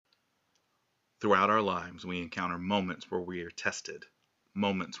Throughout our lives, we encounter moments where we are tested,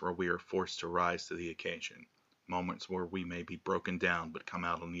 moments where we are forced to rise to the occasion, moments where we may be broken down but come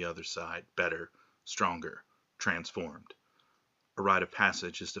out on the other side better, stronger, transformed. A rite of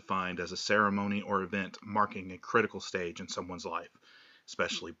passage is defined as a ceremony or event marking a critical stage in someone's life,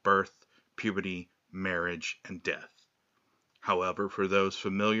 especially birth, puberty, marriage, and death. However, for those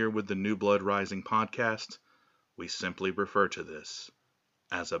familiar with the New Blood Rising podcast, we simply refer to this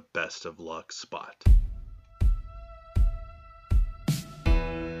as a best of luck spot.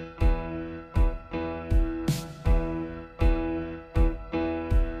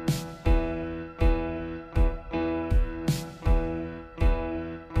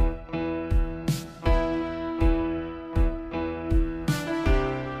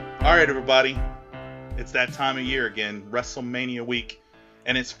 All right, everybody. It's that time of year again, WrestleMania week,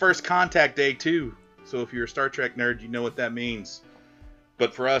 and it's First Contact Day too. So if you're a Star Trek nerd, you know what that means.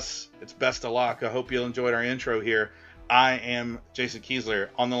 But for us, it's best of luck. I hope you enjoyed our intro here. I am Jason Kiesler.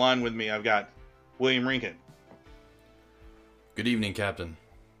 On the line with me, I've got William Rinkin. Good evening, Captain.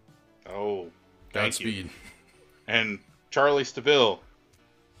 Oh, thank you. Godspeed. And Charlie Stabile.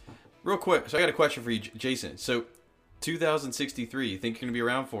 Real quick, so I got a question for you, Jason. So, 2063, you think you're going to be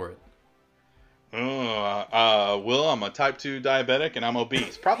around for it? Will, I'm a type 2 diabetic and I'm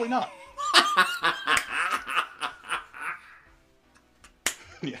obese. Probably not.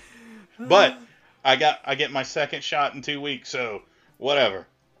 Yeah. But I get my second shot in 2 weeks, so whatever.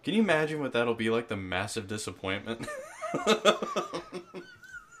 Can you imagine what that'll be like, the massive disappointment?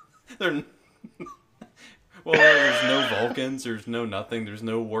 Well, there's no Vulcans, there's no nothing, there's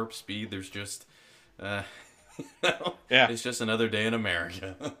no warp speed, there's just, yeah. It's just another day in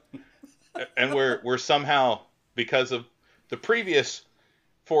America. And we're somehow, because of the previous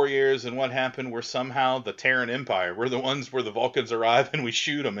 4 years and what happened, we're somehow the Terran Empire. We're the ones where the Vulcans arrive and we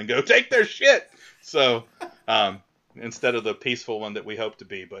shoot them and go, take their shit! So, instead of the peaceful one that we hope to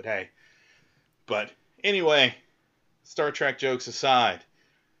be, but hey. But anyway, Star Trek jokes aside,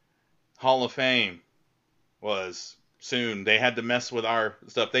 Hall of Fame was soon. They had to mess with our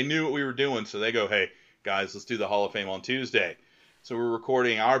stuff. They knew what we were doing, so they go, hey, guys, let's do the Hall of Fame on Tuesday. So we're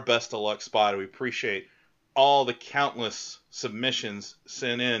recording our best of luck spot. We appreciate all the countless submissions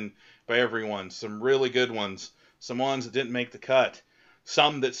sent in by everyone. Some really good ones. Some ones that didn't make the cut.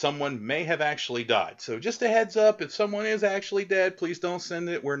 Some that someone may have actually died. So just a heads up, if someone is actually dead, please don't send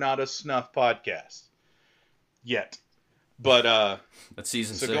it. We're not a snuff podcast. Yet. But, that's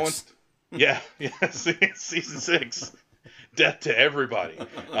season 6. Yeah, season 6. Death to everybody.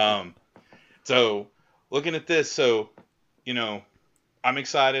 So, looking at this, I'm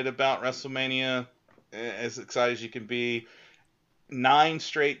excited about WrestleMania, as excited as you can be. 9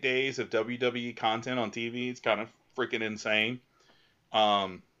 straight days of WWE content on TV. It's kind of freaking insane.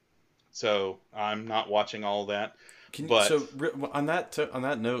 So I'm not watching all of that. On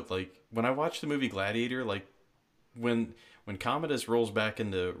that note, like when I watched the movie Gladiator, like when Commodus rolls back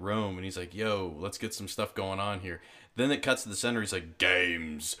into Rome and he's like, "Yo, let's get some stuff going on here." Then it cuts to the center. He's like,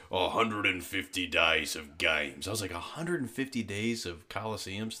 games, 150 days of games. I was like, 150 days of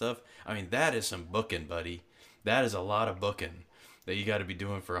Coliseum stuff? I mean, that is some booking, buddy. That is a lot of booking that you got to be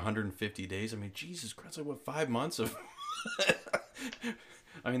doing for 150 days. I mean, Jesus Christ, like 5 months of...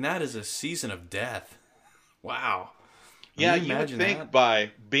 I mean, that is a season of death. Wow. Yeah, you would think that?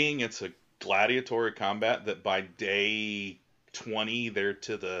 By being it's a gladiatory combat that by day 20 they're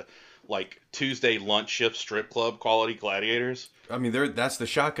to the... like Tuesday lunch shift strip club quality gladiators. I mean, that's the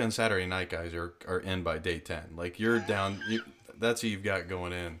Shotgun Saturday Night guys are in by day 10. Like you're down, that's who you've got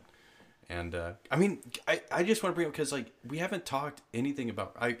going in. And I mean, I just want to bring up because like we haven't talked anything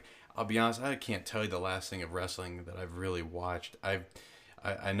about. I'll be honest, I can't tell you the last thing of wrestling that I've really watched.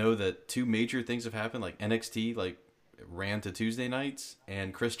 I know that 2 major things have happened. Like NXT like ran to Tuesday nights,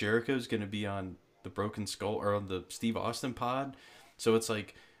 and Chris Jericho is going to be on the Broken Skull or on the Steve Austin pod. So it's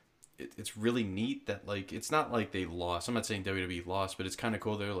like. It's really neat that, like, it's not like they lost. I'm not saying WWE lost, but it's kind of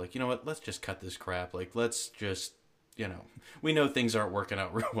cool. They're like, you know what? Let's just cut this crap. Like, let's just, we know things aren't working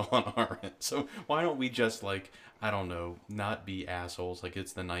out real well on our end. So why don't we just, like, I don't know, not be assholes like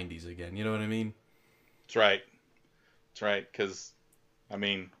it's the 90s again. You know what I mean? That's right. That's right. Because, I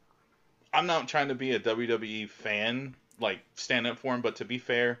mean, I'm not trying to be a WWE fan, like, stand up for him. But to be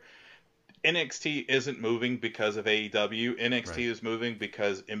fair, NXT isn't moving because of AEW. NXT is moving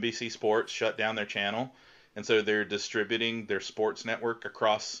because NBC Sports shut down their channel. And so they're distributing their sports network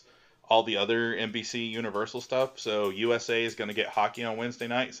across all the other NBC Universal stuff. So USA is going to get hockey on Wednesday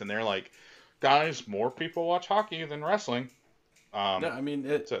nights. And they're like, guys, more people watch hockey than wrestling. No, I mean,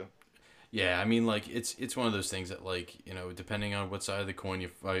 Yeah, I mean, like it's one of those things that, like, you know, depending on what side of the coin you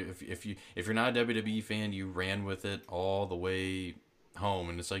fight, if you're not a WWE fan, you ran with it all the way home,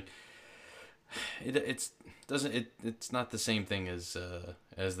 and it's like it's not the same thing as the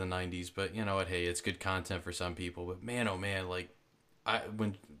 '90s, but you know what? Hey, it's good content for some people. But man, oh man, like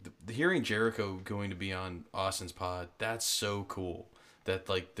when hearing Jericho going to be on Austin's pod, that's so cool. That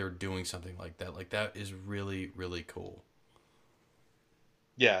like they're doing something like that. Like that is really really cool.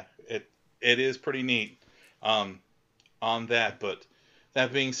 Yeah, it is pretty neat on that. But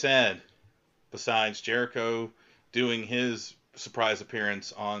that being said, besides Jericho doing his surprise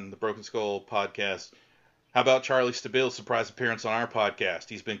appearance on the Broken Skull podcast, how about Charlie Stabile's surprise appearance on our podcast?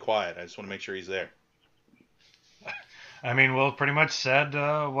 He's been quiet. I just want to make sure he's there. I mean, Will pretty much said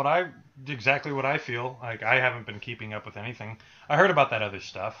exactly what I feel. Like, I haven't been keeping up with anything. I heard about that other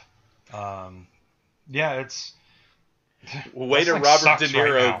stuff. Yeah, it's way to Robert De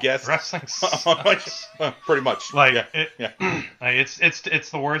Niro guess. Wrestling sucks. Pretty much. Like, yeah. It's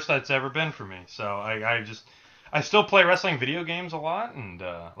the worst that's ever been for me. So I still play wrestling video games a lot, and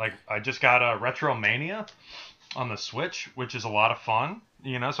like I just got a Retromania on the Switch, which is a lot of fun.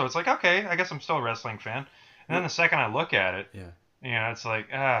 You know, so it's like, okay, I guess I'm still a wrestling fan. And then the second I look at it, Yeah. you know, it's like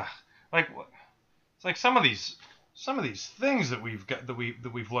it's like some of these things that we've got that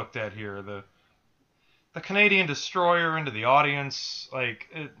we've looked at here, the Canadian Destroyer into the audience,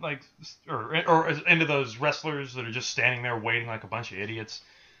 or into those wrestlers that are just standing there waiting like a bunch of idiots.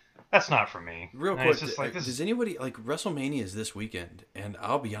 That's not for me. Real And quick, it's just like, does anybody like WrestleMania is this weekend? And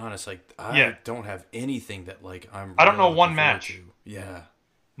I'll be honest, like I don't have anything that like I don't know really one looking forward match. to. Yeah.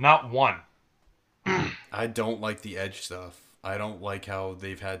 Not one. I don't like the Edge stuff. I don't like how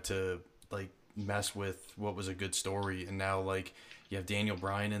they've had to like mess with what was a good story, and now like you have Daniel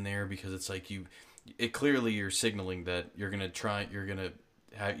Bryan in there because it's like clearly you're signaling that you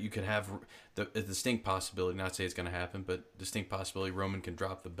could have a distinct possibility, not say it's going to happen, but distinct possibility Roman can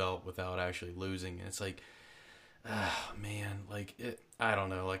drop the belt without actually losing, and it's like, man, like I don't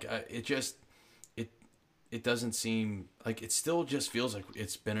know, like it doesn't seem like it still just feels like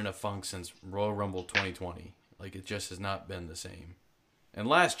it's been in a funk since Royal Rumble 2020. Like it just has not been the same. And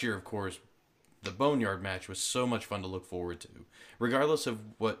last year, of course, the Boneyard match was so much fun to look forward to. Regardless of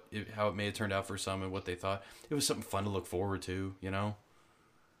how it may have turned out for some and what they thought, it was something fun to look forward to, you know?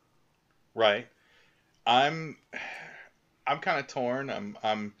 Right. I'm kind of torn.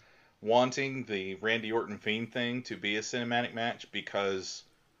 I'm wanting the Randy Orton Fiend thing to be a cinematic match because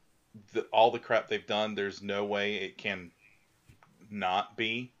all the crap they've done, there's no way it can not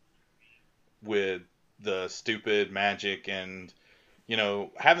be, with the stupid magic and, you know,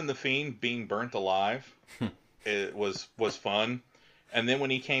 having the Fiend being burnt alive. It was fun. And then when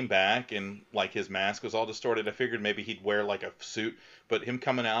he came back and like his mask was all distorted, I figured maybe he'd wear like a suit, but him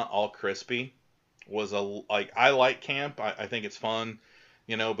coming out all crispy was I like camp. I think it's fun,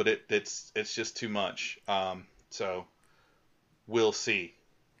 you know, but it's just too much. So we'll see.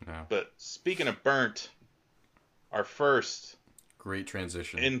 No. But speaking of burnt, our first great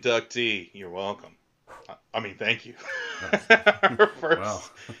transition inductee. You're welcome. I mean, thank you.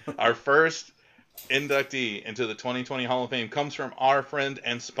 Our first inductee into the 2020 Hall of Fame comes from our friend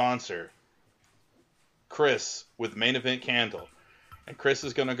and sponsor, Chris, with Main Event Candle. And Chris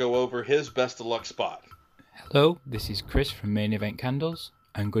is going to go over his best of luck spot. Hello, this is Chris from Main Event Candles,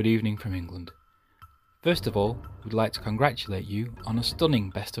 and good evening from England. First of all, we'd like to congratulate you on a stunning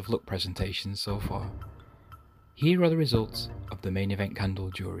best of luck presentation so far. Here are the results of the Main Event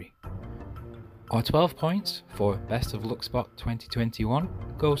Candle jury. Our 12 points for Best of Luck Spot 2021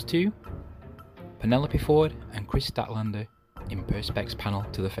 goes to Penelope Ford and Chris Statlander in Perspex panel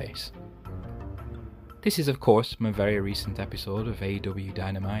to the face. This is of course from a very recent episode of AEW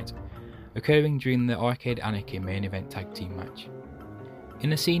Dynamite, occurring during the Arcade Anarchy main event tag team match.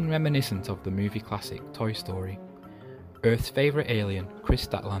 In a scene reminiscent of the movie classic Toy Story, Earth's favourite alien, Chris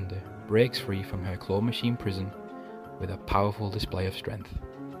Statlander, breaks free from her claw machine prison with a powerful display of strength.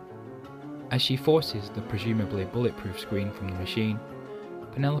 As she forces the presumably bulletproof screen from the machine,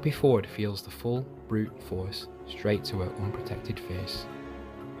 Penelope Ford feels the full brute force straight to her unprotected face.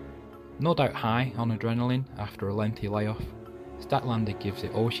 No doubt high on adrenaline after a lengthy layoff, Statlander gives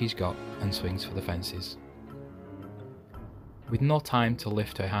it all she's got and swings for the fences. With no time to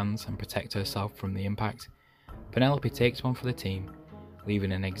lift her hands and protect herself from the impact, Penelope takes one for the team,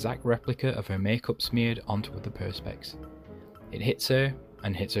 leaving an exact replica of her makeup smeared onto the Perspex. It hits her,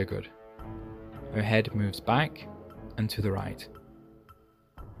 and hits her good. Her head moves back and to the right.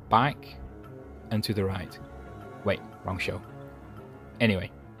 Back and to the right. Wait, wrong show.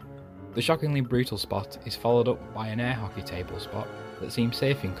 Anyway, the shockingly brutal spot is followed up by an air hockey table spot that seemed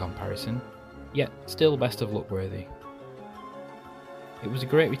safe in comparison, yet still best of look worthy. It was a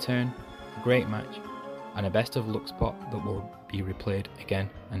great return, a great match, and a best of look spot that will be replayed again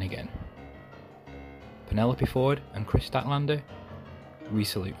and again. Penelope Ford and Chris Statlander, we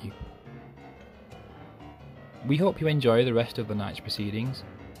salute you. We hope you enjoy the rest of the night's proceedings,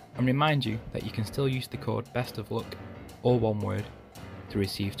 and remind you that you can still use the code BESTOFLUCK, all one word, to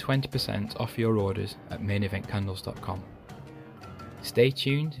receive 20% off your orders at maineventcandles.com. Stay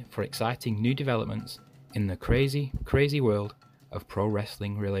tuned for exciting new developments in the crazy, crazy world of pro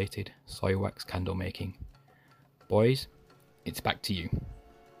wrestling related soy wax candle making. Boys, it's back to you.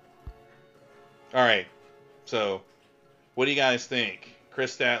 All right. So, what do you guys think?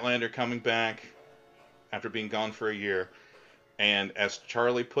 Chris Statlander coming back after being gone for a year. And as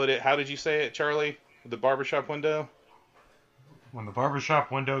Charlie put it, how did you say it, Charlie? The barbershop window? When the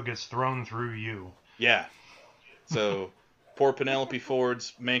barbershop window gets thrown through you. Yeah. So, poor Penelope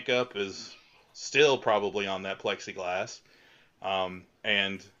Ford's makeup is still probably on that plexiglass. And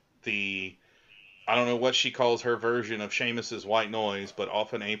I don't know what she calls her version of Sheamus's white noise, but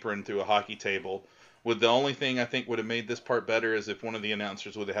off an apron through a hockey table. With the only thing I think would have made this part better is if one of the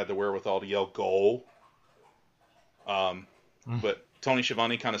announcers would have had the wherewithal to yell "goal." But Tony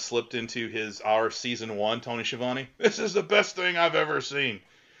Schiavone kind of slipped into our season 1 Tony Schiavone. This is the best thing I've ever seen.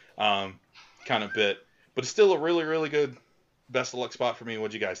 Kind of bit, but it's still a really, really good best of luck spot for me.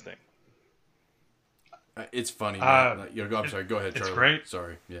 What'd you guys think? It's funny. I'm sorry. Go ahead, Charlie. It's great.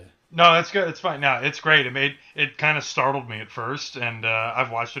 Sorry. Yeah. No, that's good. It's fine. No, it's great. It kind of startled me at first, and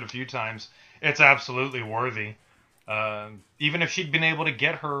I've watched it a few times. It's absolutely worthy. Even if she'd been able to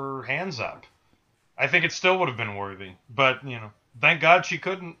get her hands up, I think it still would have been worthy. But, thank God she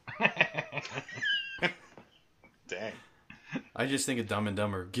couldn't. Dang. I just think of Dumb and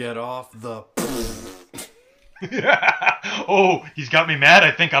Dumber. Get off the... Oh, he's got me mad.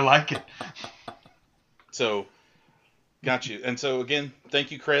 I think I like it. So, got you. And so, again,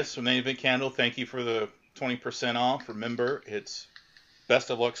 thank you, Chris, from Main Event Candle. Thank you for the 20% off. Remember, it's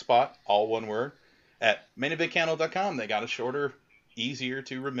best of luck spot, all one word, at maineventcandle.com. They got a shorter, easier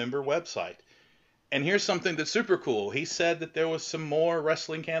to remember website. And here's something that's super cool. He said that there was some more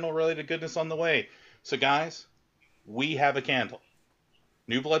wrestling candle related goodness on the way. So guys, we have a candle.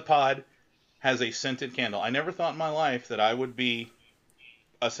 New Blood Pod has a scented candle. I never thought in my life that I would be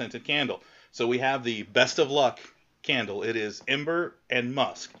a scented candle. So we have the Best of Luck candle. It is Ember and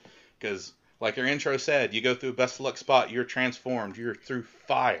Musk. Because like their intro said, you go through a Best of Luck spot, you're transformed, you're through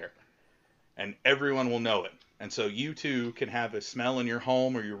fire. And everyone will know it. And so you too can have a smell in your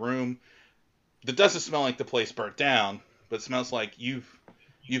home or your room that doesn't smell like the place burnt down, but smells like you've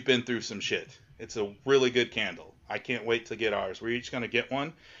been through some shit. It's a really good candle. I can't wait to get ours. We're each going to get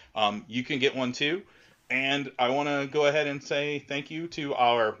one. You can get one too. And I want to go ahead and say thank you to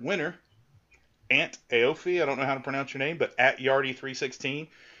our winner, Aunt Aofi. I don't know how to pronounce your name, but at Yardy316.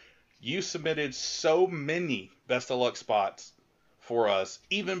 You submitted so many Best of Luck spots for us,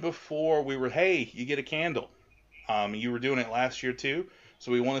 even before we were, hey, you get a candle. You were doing it last year too.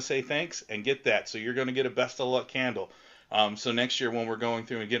 So we want to say thanks and get that. So you're going to get a Best of Luck candle. So next year when we're going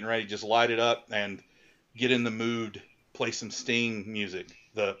through and getting ready, just light it up and get in the mood. Play some Sting music,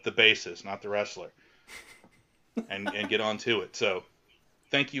 the bassist, not the wrestler, and get on to it. So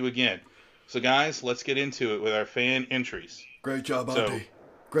thank you again. So guys, let's get into it with our fan entries. Great job, Auntie.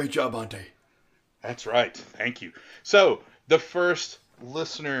 Great job, Auntie. That's right. Thank you. So the first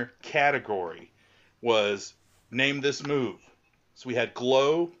listener category was Name This Move. So we had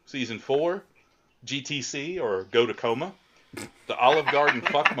Glow Season 4, GTC, or Go to Coma, the Olive Garden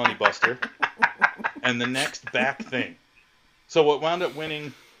Fuck Money Buster, and the Next Back Thing. So what wound up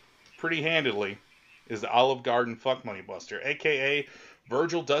winning pretty handily is the Olive Garden Fuck Money Buster, a.k.a.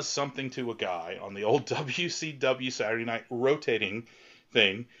 Virgil does something to a guy on the old WCW Saturday Night rotating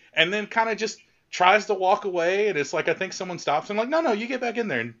thing, and then kind of just tries to walk away, and it's like, I think someone stops him, like, no, you get back in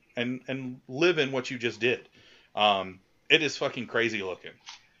there and live in what you just did. It is fucking crazy looking.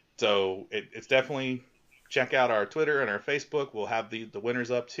 So it's definitely, check out our Twitter and our Facebook. We'll have the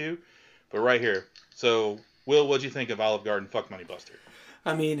winners up too. But right here. So, Will, what'd you think of Olive Garden Fuck Money Buster?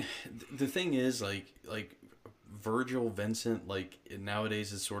 I mean, the thing is, like Virgil Vincent, like,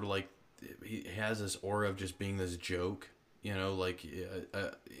 nowadays is sort of like, he has this aura of just being this joke.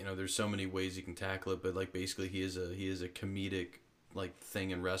 There's so many ways you can tackle it, but like basically he is a comedic like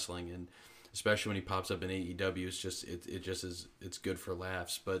thing in wrestling, and especially when he pops up in AEW, it's good for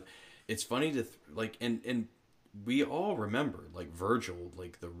laughs. But it's funny to and we all remember like Virgil,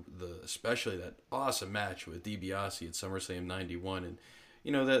 like the especially that awesome match with DiBiase at SummerSlam '91, and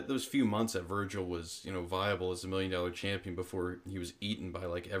you know, that those few months that Virgil was, you know, viable as a $1 million champion before he was eaten by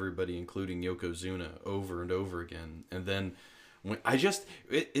like everybody, including Yokozuna, over and over again. And then when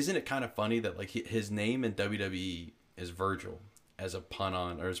isn't it kind of funny that like his name in WWE is Virgil as a pun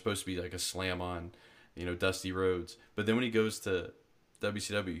on, or it's supposed to be like a slam on, you know, Dusty Rhodes. But then when he goes to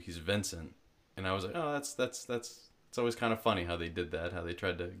WCW, he's Vincent. And I was like, oh, that's it's always kind of funny how they did that, how they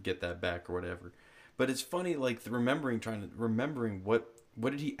tried to get that back or whatever. But it's funny, like remembering what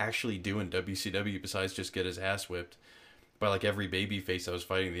did he actually do in WCW besides just get his ass whipped by like every babyface that was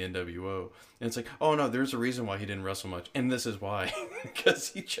fighting the NWO. And it's like, oh no, there's a reason why he didn't wrestle much, and this is why, because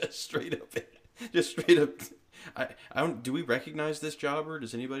he just straight up. I don't. Do we recognize this jobber?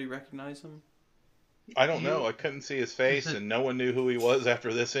 Does anybody recognize him? I don't know. I couldn't see his face, and no one knew who he was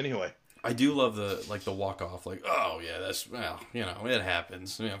after this anyway. I do love the walk off, like, oh yeah, that's, well, you know, it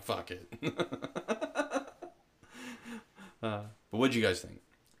happens. Yeah, fuck it. But what'd you guys think?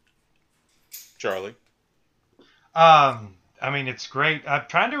 Charlie? I mean, it's great. I'm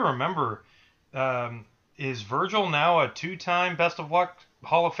trying to remember, is Virgil now a 2-time Best of Luck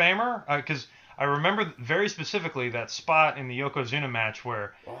Hall of Famer? Because I remember very specifically that spot in the Yokozuna match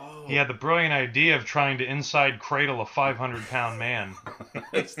where he had the brilliant idea of trying to inside cradle a 500-pound man.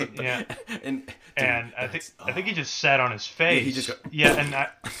 Yeah, and I think he just sat on his face. Yeah, he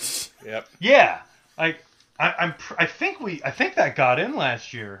just Yep. Yeah, like I think that got in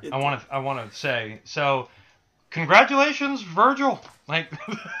last year. I want to say so. Congratulations, Virgil. Like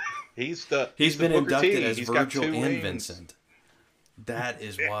he's been inducted as Virgil and wings. Vincent. That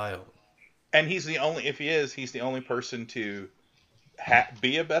is wild. And he's the only person to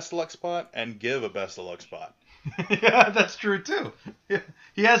be a Best of Luck spot and give a Best of Luck spot. Yeah, that's true too.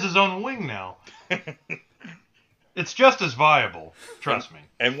 He has his own wing now. It's just as viable, trust me.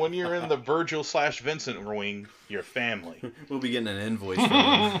 And when you're in the Virgil/Vincent wing, you're family. We'll be getting an invoice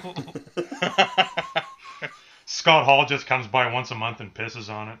from him. Scott Hall just comes by once a month and pisses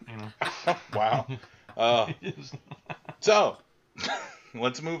on it, you know. Wow. So,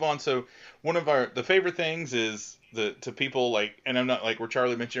 let's move on. So, one of the favorite things is to people like, and I'm not like where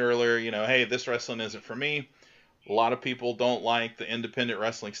Charlie mentioned earlier, you know, hey, this wrestling isn't for me. A lot of people don't like the independent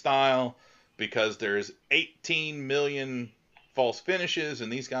wrestling style because there's 18 million false finishes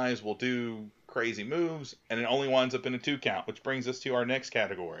and these guys will do crazy moves and it only winds up in a 2 count, which brings us to our next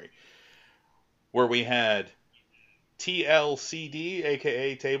category where we had TLCD,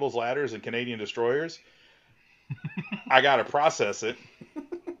 aka Tables, Ladders, and Canadian Destroyers. I gotta process it.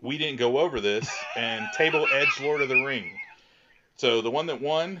 We didn't go over this, and Table Edge Lord of the Ring. So the one that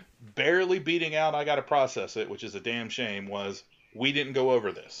won, barely beating out I gotta process it, which is a damn shame, was we didn't go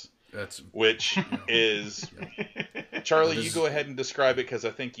over this. Which is Charlie, you go ahead and describe it because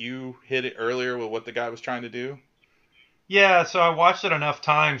I think you hit it earlier with what the guy was trying to do. Yeah, so I watched it enough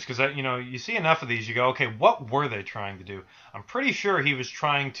times because you see enough of these, you go, okay, what were they trying to do? I'm pretty sure he was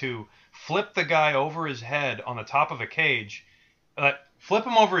trying to flip the guy over his head on the top of a cage, flip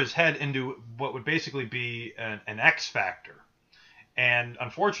him over his head into what would basically be an X Factor. And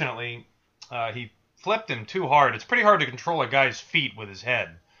unfortunately, he flipped him too hard. It's pretty hard to control a guy's feet with his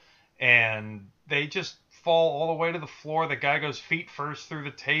head. And they just fall all the way to the floor. The guy goes feet first through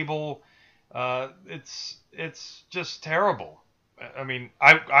the table. It's just terrible. I mean,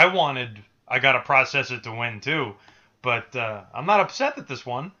 I got to process it to win too, but I'm not upset that this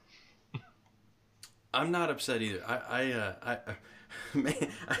won. I'm not upset either. Man,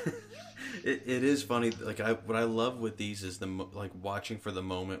 it is funny. Like what I love with these is like watching for the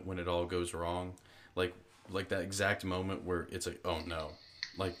moment when it all goes wrong, like that exact moment where it's like, oh no,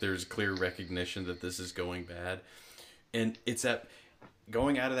 like there's clear recognition that this is going bad, and it's that.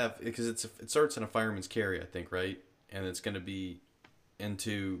 Going out of that, because it starts in a fireman's carry, I think, right? And it's going to be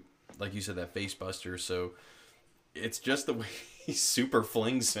into, like you said, that face buster. So it's just the way he super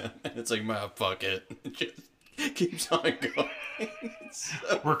flings him. And it's like, fuck it. It just keeps on going.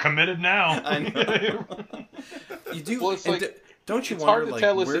 We're committed now. I know. You do. Well, it's like, don't you it's wonder, hard to like,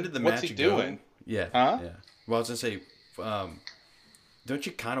 tell, where did the what's match he go? doing? Yeah. Huh? Yeah. Well, I was going to say, don't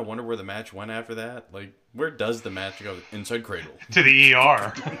you kind of wonder where the match went after that? Like, where does the match go? Inside Cradle. To the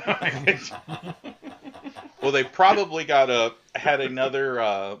ER. Well, they probably had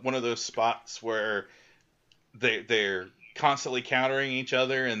another one of those spots where they're constantly countering each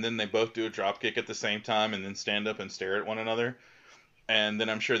other, and then they both do a drop kick at the same time, and then stand up and stare at one another. And then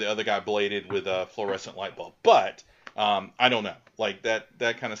I'm sure the other guy bladed with a fluorescent light bulb. But I don't know, like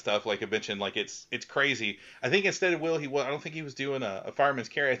that kind of stuff. Like I mentioned, like it's crazy. I think instead of I don't think he was doing a fireman's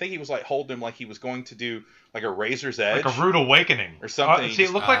carry. I think he was like holding him like he was going to do like a razor's edge, like a rude awakening or something. See,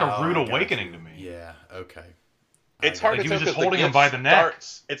 it looked like a rude awakening to me. Yeah. Okay. It's hard Like, to he was tell just 'cause holding the him by the neck.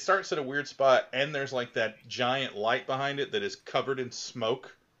 It starts at a weird spot, and there's like that giant light behind it that is covered in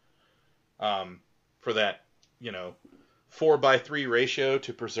smoke. For that, 4:3 ratio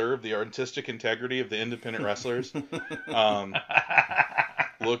to preserve the artistic integrity of the independent wrestlers.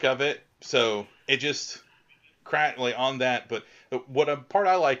 Look of it. So it just crackly on that. But what a part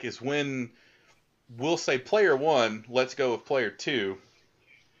I like is when we'll say player one, let's go with player two.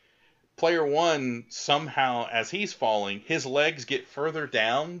 Player one, somehow, as he's falling, his legs get further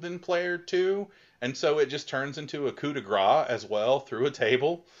down than player two, and so it just turns into a coup de grace as well through a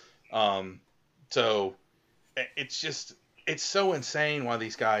table. So it's so insane why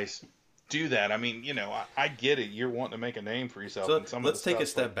these guys do that. I mean, I get it. You're wanting to make a name for yourself. So let's take a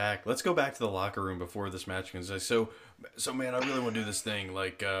step back. Let's go back to the locker room before this match can say, so man, I really want to do this thing.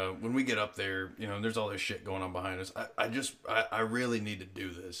 Like, when we get up there, there's all this shit going on behind us. I really need to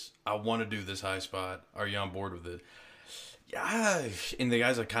do this. I want to do this high spot. Are you on board with it? Yeah. And the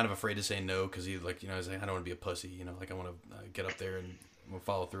guys are kind of afraid to say no because he's like, he's like, I don't want to be a pussy. Like, I want to get up there and we'll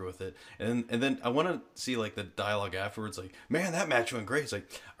follow through with it. And then I want to see like the dialogue afterwards. Like, man, that match went great. It's like,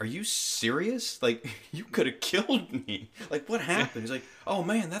 are you serious? Like, you could have killed me. Like, what happened? He's like, oh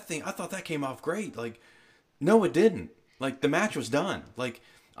man, that thing, I thought that came off great. Like, no, it didn't. Like, the match was done. Like,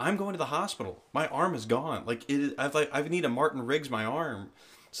 I'm going to the hospital. My arm is gone. Like, I need a Martin Riggs my arm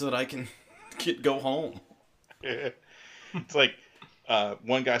so that I can go home. It's like,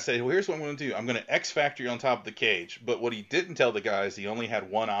 one guy said, well, here's what I'm going to do. I'm going to X Factor you on top of the cage. But what he didn't tell the guy is he only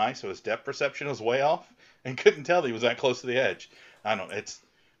had one eye, so his depth perception was way off and couldn't tell that he was that close to the edge. I don't know.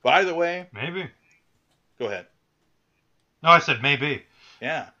 But either way. Maybe. Go ahead. No, I said maybe.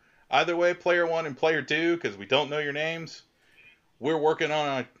 Yeah. Either way, player one and player two, because we don't know your names, we're working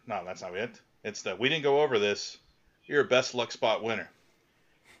on no, that's not it. It's that we didn't go over this. You're a best luck spot winner.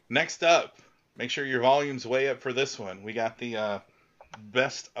 Next up, make sure your volume's way up for this one. We got the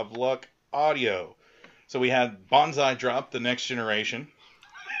best of luck audio. So we had Bonsai Drop, the next generation,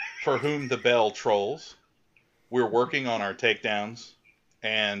 For Whom the Bell Trolls. We're working on our takedowns.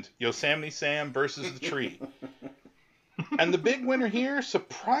 And Yosemite Sam versus the Tree. And the big winner here,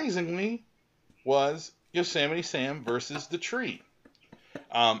 surprisingly, was Yosemite Sam versus the Tree.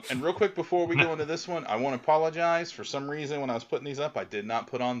 And real quick before we go into this one, I want to apologize. For some reason, when I was putting these up, I did not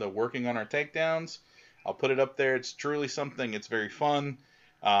put on the working on our takedowns. I'll put it up there. It's truly something. It's very fun.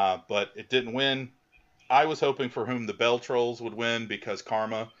 But it didn't win. I was hoping For Whom the Bell Trolls would win because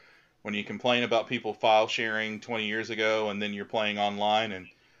karma. When you complain about people file sharing 20 years ago and then you're playing online and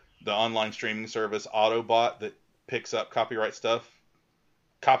the online streaming service Autobot that picks up copyright stuff,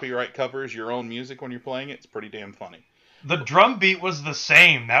 copyright covers your own music when you're playing it, it's pretty damn funny. The drum beat was the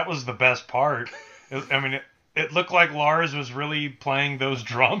same. That was the best part. It looked like Lars was really playing those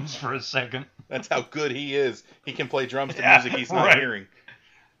drums for a second. That's how good he is. He can play drums to music he's not hearing.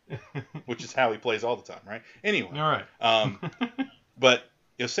 Which is how he plays all the time, right? Anyway. All right. But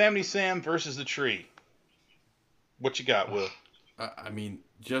Yosemite Sam versus the Tree. What you got, Will? I mean,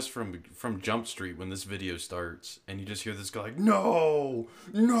 just from Jump Street when this video starts, and you just hear this guy like, no,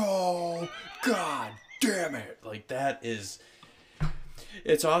 God damn it! Like that is,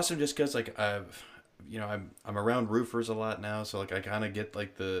 it's awesome just because like I'm around roofers a lot now, so like I kind of get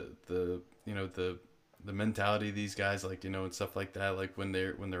like the mentality of these guys, like and stuff like that, like when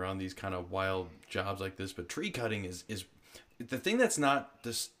they're on these kind of wild jobs like this. But tree cutting is the thing that's not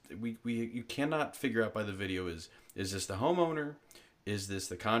this you cannot figure out by the video is this the homeowner, is this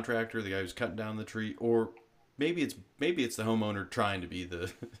the contractor, the guy who's cutting down the tree, or maybe it's the homeowner trying to be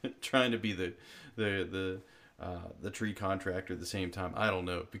the the tree contractor at the same time. I don't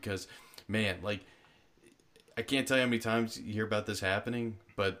know, because man, like I can't tell you how many times you hear about this happening,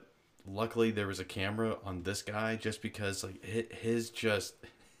 but luckily there was a camera on this guy just because like his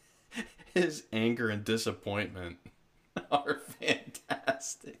anger and disappointment are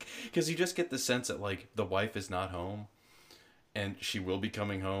fantastic, because you just get the sense that like the wife is not home and she will be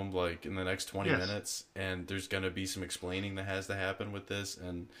coming home like in the next 20 minutes, and there's going to be some explaining that has to happen with this.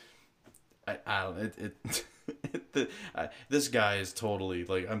 And I don't this guy is totally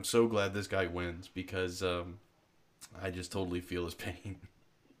like, I'm so glad this guy wins because I just totally feel his pain.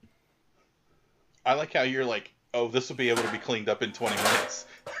 I like how you're like, oh, this will be able to be cleaned up in 20 minutes.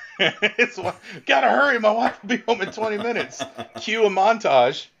 It's gotta hurry, my wife will be home in 20 minutes. Cue a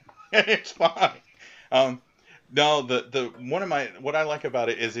montage, and it's fine. No, what I like about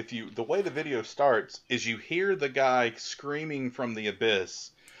it is the way the video starts is you hear the guy screaming from the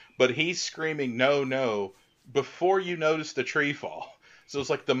abyss, but he's screaming no before you notice the tree fall. So it's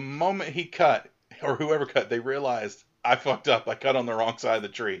like the moment he cut, or whoever cut, they realized I fucked up. I cut on the wrong side of the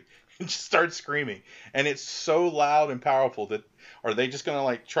tree. And just started screaming. And it's so loud and powerful that, are they just going to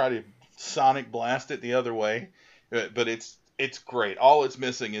like try to sonic blast it the other way? But it's great. All it's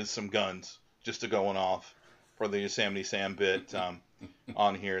missing is some guns just to going off for the Yosemite Sam bit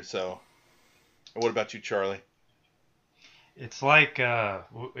on here. So what about you, Charlie? It's like,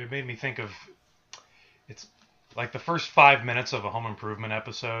 it made me think of, it's like the first 5 minutes of a Home Improvement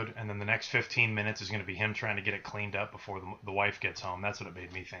episode, and then the next 15 minutes is going to be him trying to get it cleaned up before the wife gets home. That's what it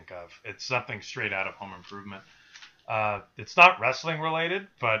made me think of. It's something straight out of Home Improvement. It's not wrestling related,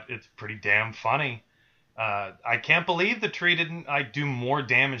 but it's pretty damn funny. I can't believe the tree didn't do more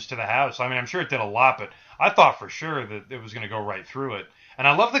damage to the house. I mean, I'm sure it did a lot, but I thought for sure that it was going to go right through it. And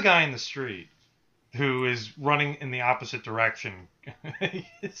I love the guy in the street who is running in the opposite direction.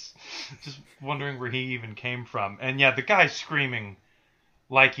 He's just wondering where he even came from. And yeah, the guy screaming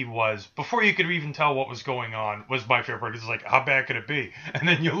like he was, before you could even tell what was going on, was my favorite part. It's like, how bad could it be? And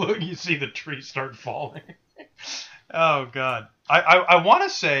then you look, you see the tree start falling. Oh, God. I want to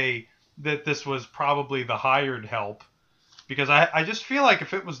say that this was probably the hired help, because I just feel like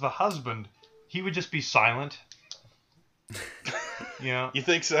if it was the husband, he would just be silent. You know? You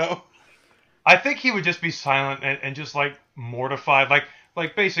think so? I think he would just be silent and just like mortified,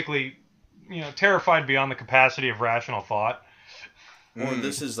 like basically, you know, terrified beyond the capacity of rational thought. Or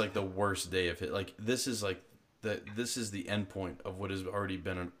this is like the worst day of it. Like this is like this is the end point of what has already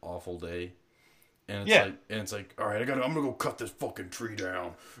been an awful day. And it's like, all right, I'm gonna go cut this fucking tree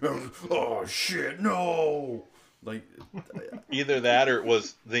down. Oh shit, no! Like either that, or it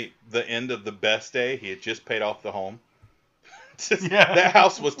was the end of the best day. He had just paid off the home. That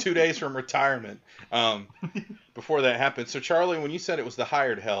house was 2 days from retirement before that happened. So, Charlie, when you said it was the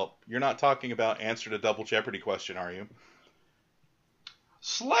hired help, you're not talking about answer to Double Jeopardy question, are you?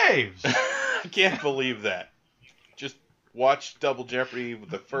 Slaves! I can't believe that. Just watch Double Jeopardy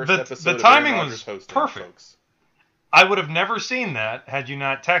with the first episode. The timing of Aaron was Rodgers hosting, perfect. Folks. I would have never seen that had you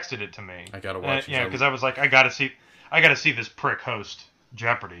not texted it to me. I gotta watch it. Yeah, because I was like, I gotta see this prick host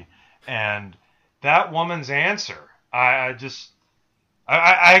Jeopardy, and that woman's answer. I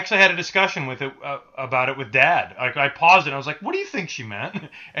actually had a discussion with it about it with Dad. I paused it. And I was like, "What do you think she meant?"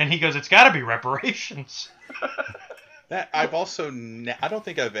 And he goes, "It's got to be reparations." That I don't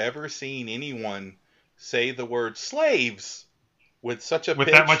think I've ever seen anyone say the word slaves with such a with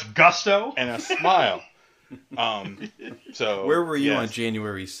pitch that much gusto and a smile. So where were you on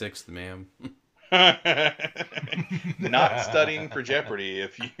January 6th, ma'am? Not studying for Jeopardy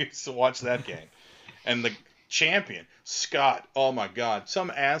if you watch that game. And the champion, Scott, oh my God,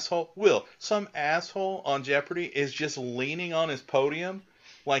 some asshole on Jeopardy is just leaning on his podium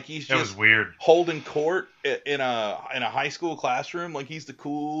like he's that just was weird. Holding court in a high school classroom, like he's the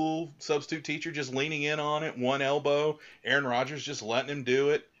cool substitute teacher, just leaning in on it, one elbow. Aaron Rodgers just letting him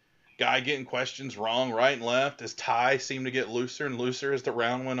do it. Guy getting questions wrong, right and left. His tie seemed to get looser and looser as the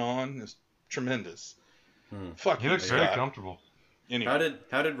round went on. It's tremendous. Fuck, he looks very comfortable. Anyway.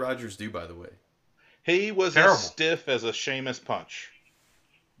 How did Rodgers do, by the way? He was terrible. As stiff as a Sheamus punch.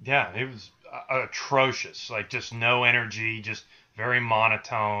 Yeah, it was atrocious. Like, just no energy, just very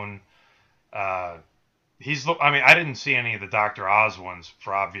monotone. I didn't see any of the Dr. Oz ones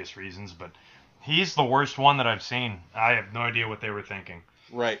for obvious reasons, but he's the worst one that I've seen. I have no idea what they were thinking.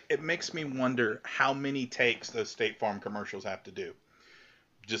 Right. It makes me wonder how many takes those State Farm commercials have to do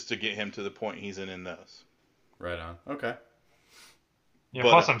just to get him to the point he's in those. Right on. Okay. Yeah,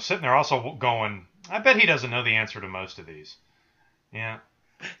 plus I'm sitting there also going, I bet he doesn't know the answer to most of these. Yeah.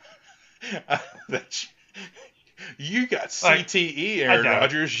 You got CTE, Aaron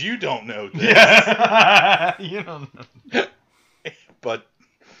Rodgers. You don't know this. Yeah. You don't know. But,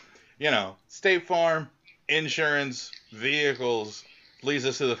 State Farm, insurance, vehicles, leads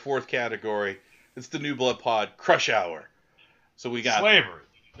us to the fourth category. It's the New Blood Pod Crush Hour. So we got slavery.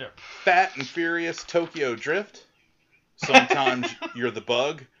 Yeah. Fat and Furious Tokyo Drift. Sometimes You're the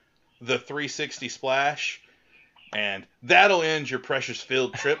Bug. The 360 Splash. And That'll End Your Precious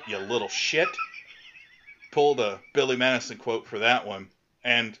Field Trip, You Little Shit. Pulled a Billy Madison quote for that one.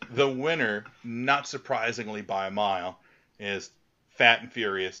 And the winner, not surprisingly by a mile, is Fat and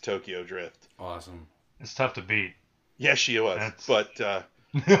Furious Tokyo Drift. Awesome. It's tough to beat. Yes, she was. But,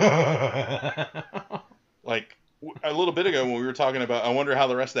 like, a little bit ago when we were talking about, I wonder how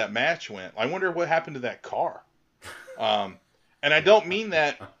the rest of that match went. I wonder what happened to that car. And I don't mean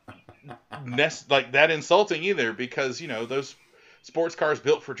that like that insulting either, because those sports cars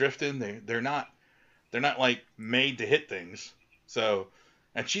built for drifting, they're not like made to hit things. So,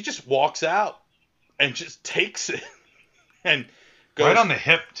 and she just walks out and just takes it and goes right on the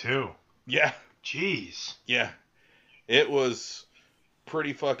hip too. Yeah. Jeez. Yeah. It was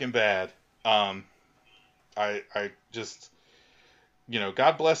pretty fucking bad. I just,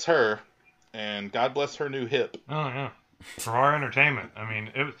 God bless her, and God bless her new hip. Oh yeah, for our entertainment. I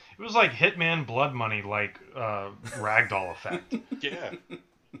mean, it was like Hitman Blood Money, like ragdoll effect. Yeah.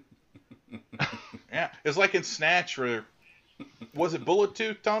 Yeah, it's like in Snatch, where was it Bullet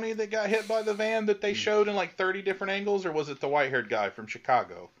Tooth Tony that got hit by the van that they showed in like 30 different angles, or was it the white-haired guy from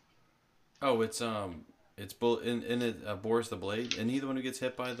Chicago? Oh, it's Boris the Blade, and he's the one who gets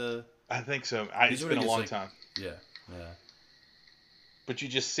hit by the. I think so. It's been a long time. Yeah. But you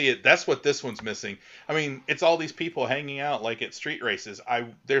just see it. That's what this one's missing. I mean, it's all these people hanging out like at street races.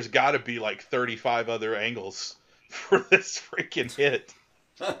 There's got to be like 35 other angles for this freaking hit.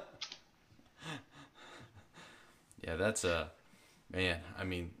 Yeah, that's man. I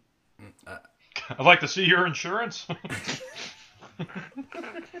mean, I'd like to see your insurance.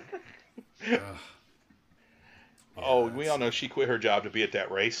 We all know she quit her job to be at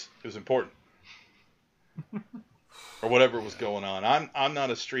that race. It was important, or whatever was going on. I'm not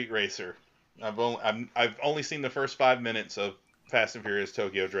a street racer. I've only seen the first 5 minutes of Fast and Furious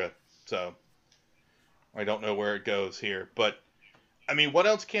Tokyo Drift, so I don't know where it goes here. But I mean, what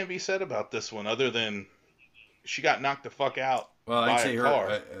else can be said about this one other than she got knocked the fuck out? Well, I'd say her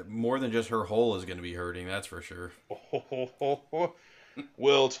car. More than just her hole is going to be hurting. That's for sure.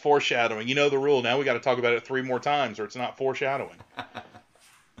 Well, it's foreshadowing. You know the rule. Now we got to talk about it 3 more times, or it's not foreshadowing.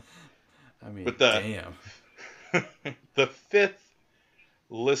 I mean, but damn. The 5th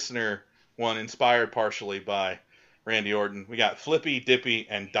listener one, inspired partially by Randy Orton. We got Flippy, Dippy,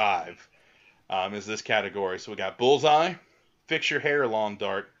 and Dive is this category. So we got Bullseye, Fix Your Hair, Lawn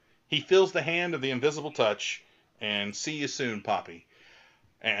Dart, He Feels the Hand of the Invisible Touch, and See You Soon, Poppy.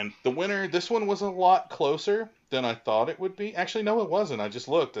 And the winner, this one was a lot closer than I thought it would be. Actually, no, it wasn't. I just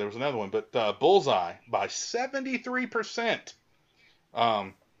looked. There was another one. But Bullseye by 73%.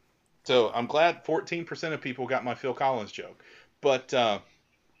 So I'm glad 14% of people got my Phil Collins joke. But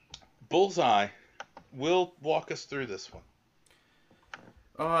Bullseye will walk us through this one.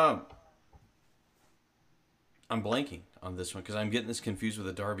 I'm blanking on this one because I'm getting this confused with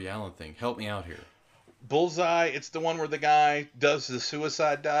the Darby Allin thing. Help me out here. Bullseye, it's the one where the guy does the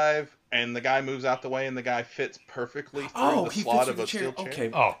suicide dive and the guy moves out the way and the guy fits perfectly through the slot of a steel chair.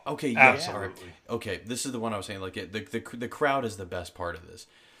 Okay. Oh, okay. Yeah, absolutely. sorry. Okay, this is the one I was saying. Like the crowd is the best part of this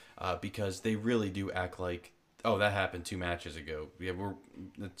because they really do act like, oh, that happened 2 matches ago. Yeah,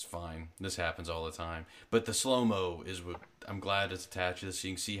 it's fine. This happens all the time. But the slow mo is what I'm glad it's attached to this. So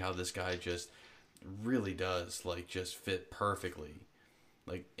you can see how this guy just really does just fit perfectly.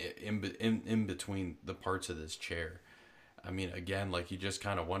 Like in between the parts of this chair. I mean, again, you just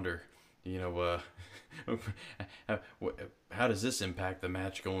kind of wonder, how does this impact the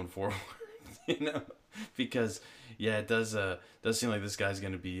match going forward? Because it does seem like this guy's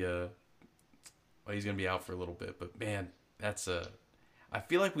gonna be he's gonna be out for a little bit. But man, that's I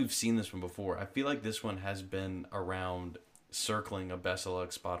feel like we've seen this one before. I feel like this one has been around, circling a Best of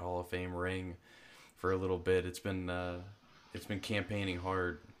Luck Spot Hall of Fame ring for a little bit. It's been campaigning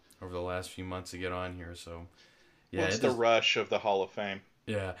hard over the last few months to get on here, so yeah. It's the rush of the Hall of Fame.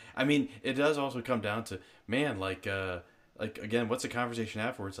 Yeah, I mean, it does also come down to, man, again, what's the conversation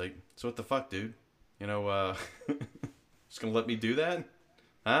afterwards? Like, so what the fuck, dude? Just gonna let me do that?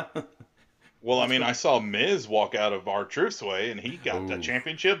 Huh? Well, I mean, I saw Miz walk out of R-Truth's way, and he got the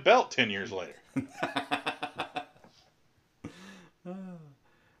championship belt 10 years later.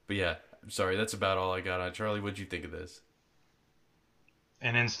 But yeah, sorry, that's about all I got on. Charlie, what'd you think of this?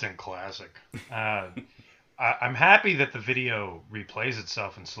 An instant classic. I'm happy that the video replays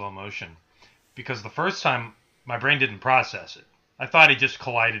itself in slow motion, because the first time my brain didn't process it. I thought he just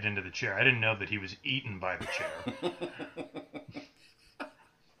collided into the chair. I didn't know that he was eaten by the chair.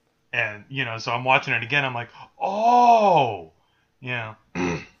 And, so I'm watching it again. I'm like, oh, yeah.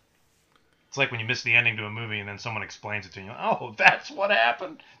 It's like when you miss the ending to a movie and then someone explains it to you. Oh, that's what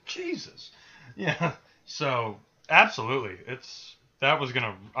happened. Jesus. Yeah. So, absolutely. I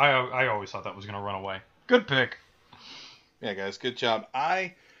always thought that was going to run away. Good pick. Yeah, guys, good job.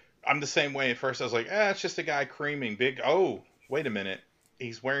 I'm the same way at first. I was like, it's just a guy creaming big. Oh, wait a minute.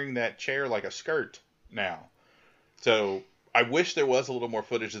 He's wearing that chair like a skirt now. So I wish there was a little more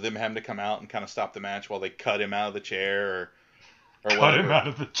footage of them having to come out and kind of stop the match while they cut him out of the chair or cut whatever. Him out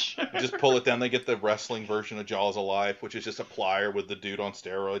of the chair. Just pull it down. They get the wrestling version of Jaws of Life, which is just a plier with the dude on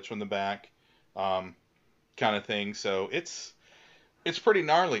steroids from the back, kind of thing. So it's pretty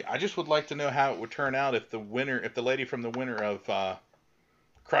gnarly. I just would like to know how it would turn out if the lady from the winner of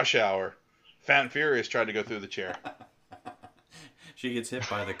Crush Hour, Fat and Furious, tried to go through the chair. She gets hit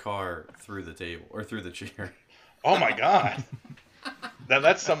by the car through the table or through the chair. Oh my god.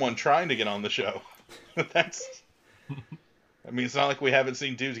 That's someone trying to get on the show. That's. I mean, it's not like we haven't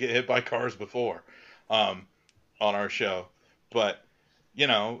seen dudes get hit by cars before, on our show, but you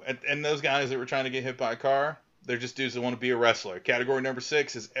know, and those guys that were trying to get hit by a car, they're just dudes that want to be a wrestler. Category number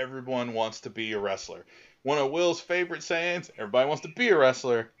 6 is everyone wants to be a wrestler. One of Will's favorite sayings: everybody wants to be a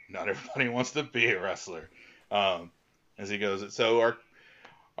wrestler. Not everybody wants to be a wrestler. As he goes, so our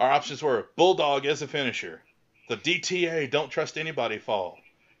options were Bulldog as a finisher, the DTA don't trust anybody fall,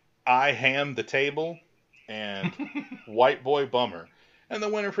 I ham the table, and White Boy Bummer. And the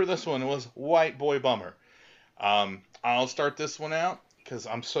winner for this one was White Boy Bummer. I'll start this one out because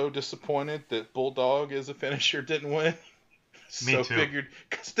I'm so disappointed that Bulldog as a finisher didn't win. Me So too. figured,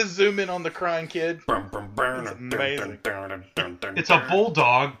 because to zoom in on the crying kid, it's amazing. It's a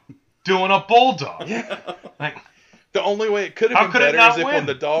bulldog doing a bulldog. Yeah. Like, The only way it could How have been could it better not is if win? when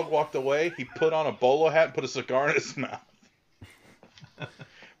the dog walked away, he put on a bolo hat and put a cigar in his mouth.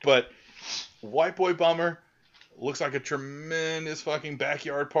 But White Boy Bummer looks like a tremendous fucking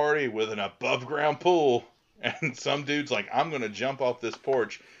backyard party with an above ground pool. And some dude's like, I'm going to jump off this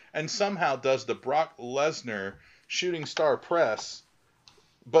porch. And somehow does the Brock Lesnar shooting star press,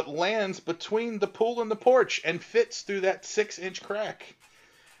 but lands between the pool and the porch and fits through that 6-inch crack.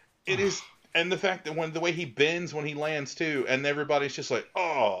 It is, and the fact that when the way he bends when he lands too, and everybody's just like,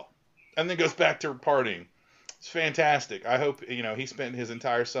 oh, and then goes back to partying. It's fantastic. I hope, you know, he spent his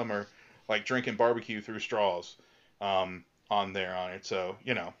entire summer like drinking barbecue through straws, on it. So,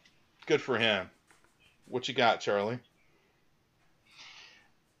 you know, good for him. What you got, Charlie?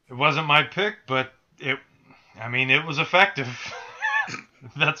 it wasn't my pick, but it was effective.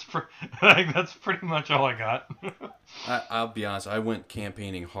 That's pretty much all I got. I'll be honest. I went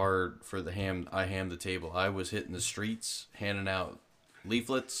campaigning hard for the ham. I hammed the table. I was hitting the streets, handing out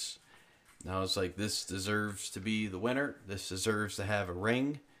leaflets. And I was like, "This deserves to be the winner. This deserves to have a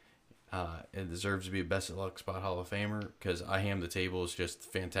ring. It deserves to be a Best of Luck Spot Hall of Famer because I Hammed the Table is just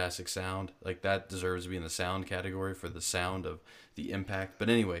fantastic sound. Like that deserves to be in the sound category for the sound of the impact. But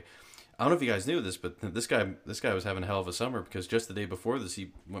anyway." I don't know if you guys knew this, but this guy was having a hell of a summer because just the day before this,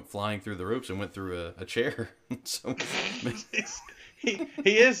 he went flying through the ropes and went through a chair. So he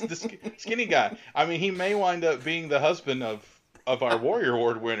is the skinny guy. I mean, he may wind up being the husband of our Warrior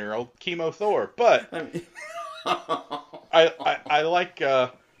Award winner, old Chemo Thor. But I like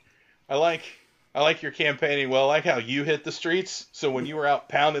your campaigning. Well, I like how you hit the streets. So when you were out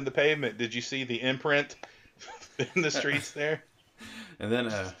pounding the pavement, did you see the imprint in the streets there? And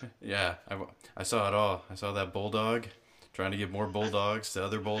then, I saw it all. I saw that bulldog trying to give more bulldogs to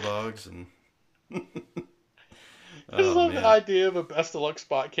other bulldogs, and I just love the idea of a Best of Luck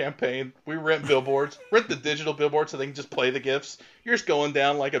Spot campaign. We rent billboards, rent the digital billboards so they can just play the gifts. You're just going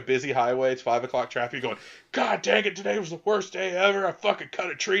down like a busy highway. It's 5 o'clock traffic. You're going, God dang it, today was the worst day ever. I fucking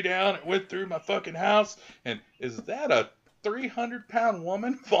cut a tree down. It went through my fucking house. And is that a 300-pound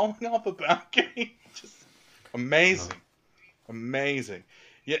woman falling off a balcony? Just amazing. Amazing.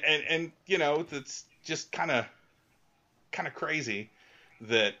 Yeah, and you know, it's just kind of crazy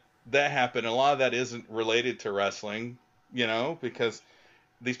that happened. A lot of that isn't related to wrestling, you know, because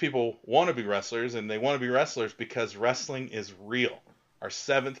these people want to be wrestlers, and they want to be wrestlers because wrestling is real. Our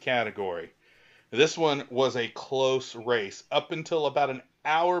 7th category. This one was a close race up until about an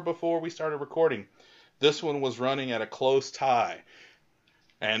hour before we started recording. This one was running at a close tie.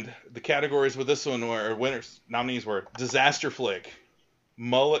 And the categories with this one were nominees were Disaster Flick,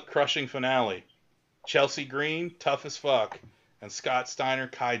 Mullet Crushing Finale, Chelsea Green, Tough as Fuck, and Scott Steiner,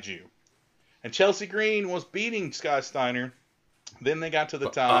 Kaiju. And Chelsea Green was beating Scott Steiner. Then they got to the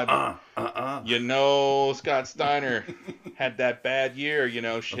tie. You know, Scott Steiner had that bad year. You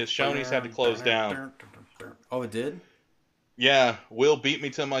know, his Shoney's had to close down. Oh, it did? Yeah, Will beat me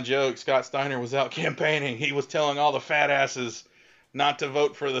to my joke. Scott Steiner was out campaigning. He was telling all the fat asses not to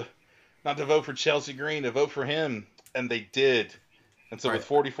vote for Chelsea Green, to vote for him, and they did. And so with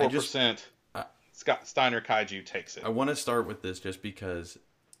 44%, Scott Steiner Kaiju takes it. I want to start with this just because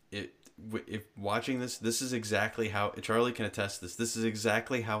if watching this is exactly how Charlie can attest this. This is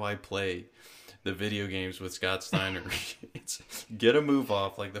exactly how I play the video games with Scott Steiner. It's get a move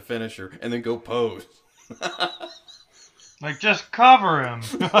off like the finisher and then go pose. Like, just cover him.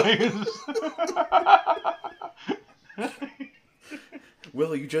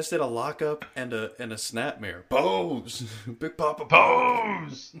 Will, you just did a lockup and a snapmare. Pose! Big Papa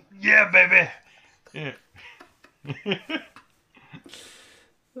Pose! Yeah, baby! Yeah.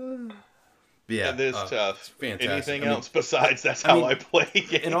 Yeah, it is tough. It's fantastic. Anything else besides that's how I play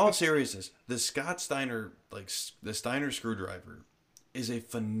games? In all seriousness, the Scott Steiner, the Steiner screwdriver, is a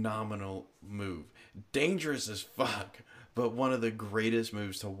phenomenal move. dangerous as fuck, but one of the greatest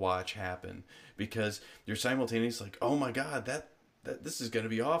moves to watch happen, because you're simultaneously like, oh my god, that this is gonna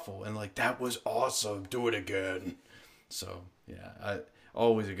be awful, and like, that was awesome, do it again. So yeah,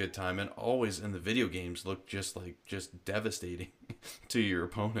 always a good time, and always in the video games look just devastating to your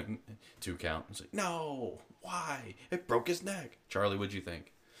opponent. 2 count. It's like, no, why? It broke his neck. Charlie, what'd you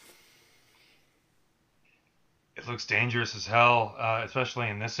think? It looks dangerous as hell, especially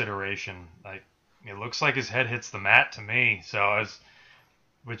in this iteration. Like, it looks like his head hits the mat to me. So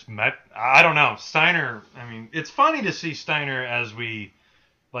I don't know. Steiner, I mean, it's funny to see Steiner as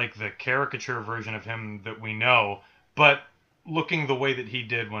like the caricature version of him that we know, but looking the way that he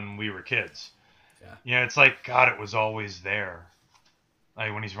did when we were kids. Yeah. Yeah, it's like, God, it was always there.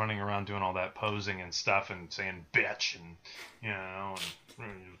 Like when he's running around doing all that posing and stuff and saying bitch and,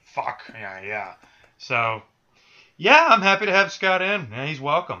 and fuck. Yeah. So, yeah, I'm happy to have Scott in. Yeah, he's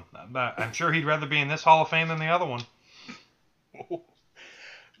welcome. I'm sure he'd rather be in this Hall of Fame than the other one.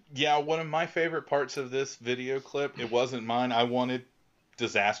 Yeah, one of my favorite parts of this video clip, it wasn't mine. I wanted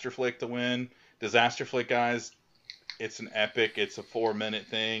Disaster Flick to win. Disaster Flick, guys, it's an epic. It's a 4-minute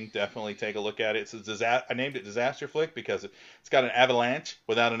thing. Definitely take a look at it. I named it Disaster Flick because it's got an avalanche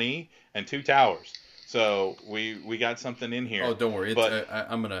without an E and 2 towers. So we got something in here. Oh, don't worry.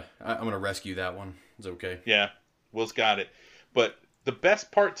 I'm gonna rescue that one. It's okay. Yeah, Will's got it. But the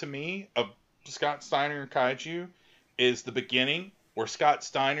best part to me of Scott Steiner Kaiju is the beginning, where Scott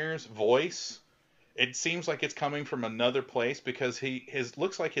Steiner's voice, it seems like it's coming from another place, because his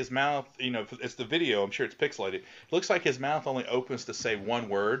looks like his mouth, it's the video, I'm sure it's pixelated. It looks like his mouth only opens to say one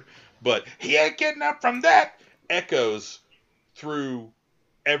word, but he ain't getting up from that echoes through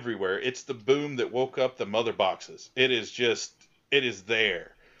everywhere. It's the boom that woke up the mother boxes. It is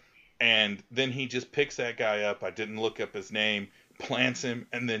there. And then he just picks that guy up. I didn't look up his name, plants him,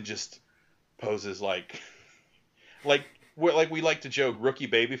 and then just poses like we like to joke, rookie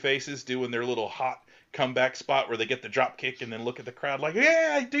baby faces doing their little hot comeback spot where they get the drop kick and then look at the crowd like,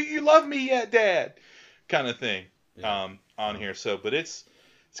 yeah, do you love me yet, Dad? Kind of thing. Yeah. On here. So, but it's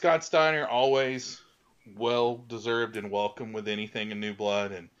Scott Steiner, always well deserved and welcome with anything in New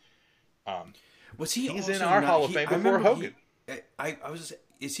Blood, and was he? He's also in our Hall of Fame before Hogan. I was.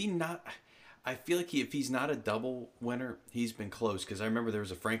 Is he not? I feel like if he's not a double winner, he's been close, because I remember there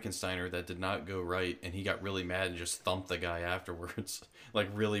was a Frankensteiner that did not go right, and he got really mad and just thumped the guy afterwards, like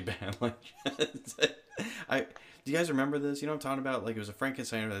really bad. Like, do you guys remember this? You know what I'm talking about? Like, it was a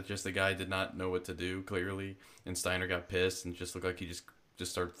Frankensteiner that just the guy did not know what to do clearly, and Steiner got pissed and just looked like he just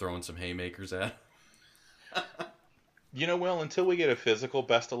started throwing some haymakers at. Will, until we get a physical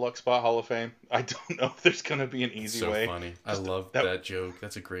Best of Luck Spot Hall of Fame, I don't know if there's going to be an easy way. So funny. I love that joke.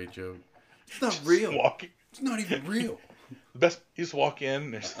 That's a great joke. It's not real. It's not even real. The best, you just walk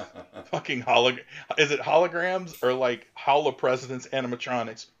in, there's fucking is it holograms or like Hall of Presidents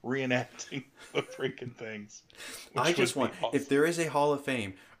animatronics reenacting the freaking things? I just want, awesome. If there is a Hall of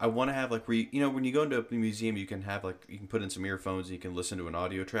Fame, I want to have like, when you go into a museum, you can have like, you can put in some earphones and you can listen to an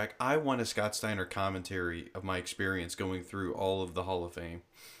audio track. I want a Scott Steiner commentary of my experience going through all of the Hall of Fame.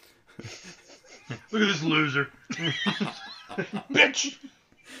 Look at this loser. Bitch!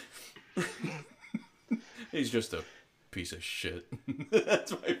 He's just a piece of shit.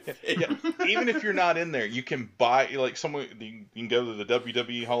 That's my favorite. Yeah. Even if you're not in there, you can buy, like, you can go to the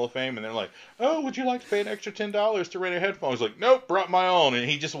WWE Hall of Fame and they're like, oh, would you like to pay an extra $10 to rent a headphones? Like, nope, brought my own. And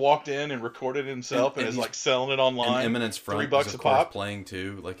he just walked in and recorded himself and is like selling it online. And Eminence Front $3 is, a of course, pop. playing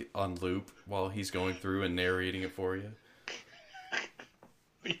too, like on loop while he's going through and narrating it for you.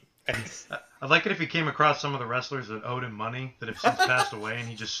 I'd like it if he came across some of the wrestlers that owed him money that have since passed away, and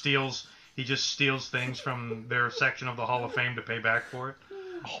he just steals things from their section of the Hall of Fame to pay back for it.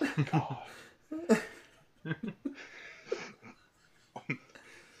 Oh my god.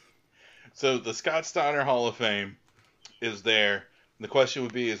 So the Scott Steiner Hall of Fame is there. The question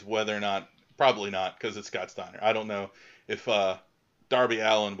would be is whether or not, probably not, because it's Scott Steiner. I don't know if Darby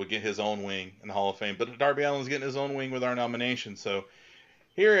Allin would get his own wing in the Hall of Fame, but Darby Allin's getting his own wing with our nomination. So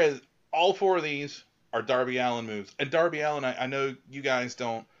here is all 4 of these are Darby Allin moves. And Darby Allin, I know you guys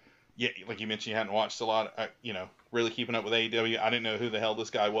don't, like you mentioned, you hadn't watched a lot, really keeping up with AEW. I didn't know who the hell this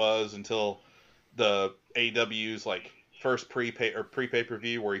guy was until the AEW's like first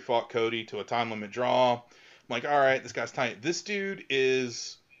pre-pay-per-view where he fought Cody to a time limit draw. I'm like, all right, this guy's tight. This dude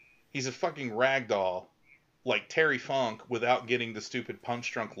he's a fucking ragdoll, like Terry Funk, without getting the stupid punch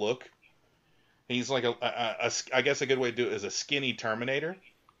drunk look. He's like I guess a good way to do it is a skinny Terminator.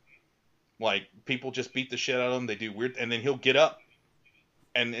 Like, people just beat the shit out of him. They do weird, and then he'll get up,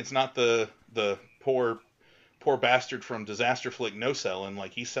 and it's not the poor poor bastard from Disaster Flick no selling,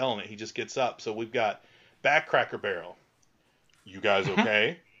 like he's selling it, he just gets up. So we've got back Cracker Barrel. You guys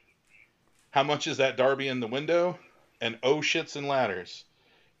okay? How much is that Darby in the window? And oh shits and ladders.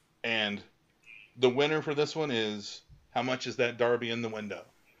 And the winner for this one is how much is that Darby in the window?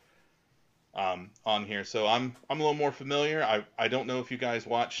 On here. So I'm a little more familiar. I don't know if you guys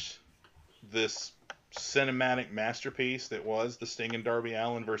watched this cinematic masterpiece that was the Sting and Darby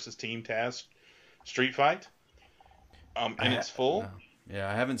Allin versus Team Taz street fight. In its full. No. Yeah,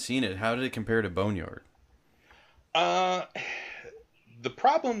 I haven't seen it. How did it compare to Boneyard? The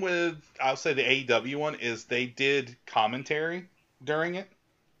problem with, I'll say, the AEW one is they did commentary during it.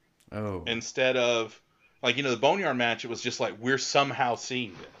 Oh. Instead of, like, the Boneyard match, it was just like, we're somehow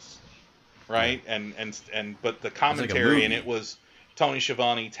seeing this. Right? Yeah. But the commentary in it was Tony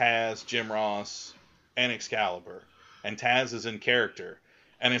Schiavone, Taz, Jim Ross, and Excalibur. And Taz is in character.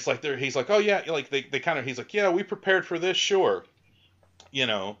 And it's like, he's like, oh yeah, like, he's like, yeah, we prepared for this, sure.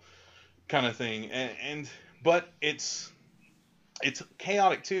 Kind of thing. But it's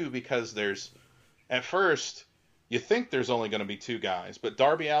chaotic too, because at first you think there's only going to be two guys, but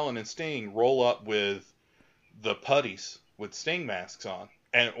Darby Allin and Sting roll up with the putties with Sting masks on,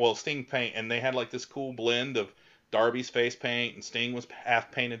 and Sting paint, and they had like this cool blend of Darby's face paint, and Sting was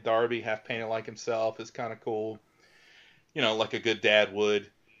half painted Darby, half painted like himself. It's kind of cool, like a good dad would.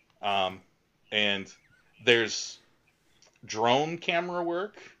 And there's drone camera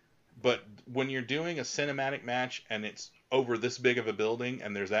work, but when you're doing a cinematic match and it's over this big of a building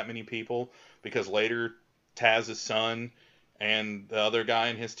and there's that many people, because later Taz's son and the other guy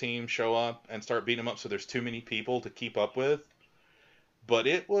in his team show up and start beating him up, so there's too many people to keep up with. But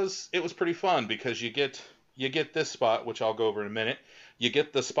it was pretty fun, because you get this spot, which I'll go over in a minute. You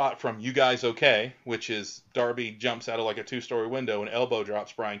get the spot from You Guys Okay, which is Darby jumps out of like a 2-story window and elbow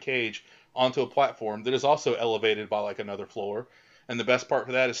drops Brian Cage onto a platform that is also elevated by like another floor. And the best part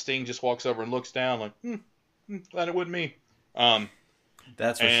for that is Sting just walks over and looks down like, glad it wasn't me.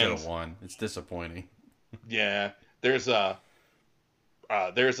 That's what should have won. It's disappointing. Yeah, there's a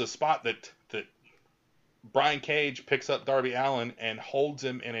spot that Brian Cage picks up Darby Allin and holds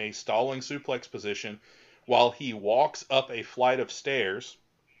him in a stalling suplex position while he walks up a flight of stairs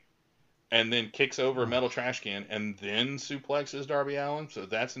and then kicks over a metal trash can and then suplexes Darby Allin. So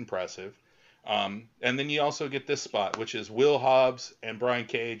that's impressive. And then you also get this spot, which is Will Hobbs and Brian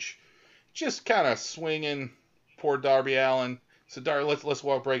Cage just kind of swinging poor Darby Allin. So let's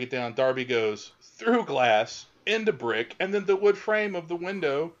break it down. Darby goes through glass into brick, and then the wood frame of the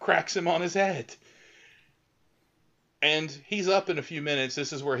window cracks him on his head. And he's up in a few minutes.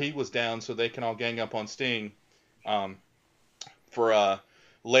 This is where he was down, so they can all gang up on Sting. For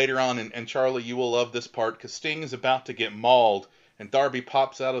later on, and Charlie, you will love this part, because Sting is about to get mauled, and Darby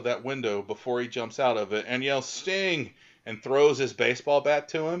pops out of that window before he jumps out of it and yells, "Sting!" and throws his baseball bat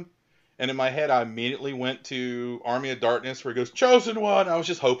to him. And in my head, I immediately went to Army of Darkness, where he goes, "Chosen One!" I was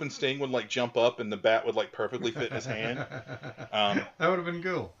just hoping Sting would like jump up and the bat would like perfectly fit in his hand. That would have been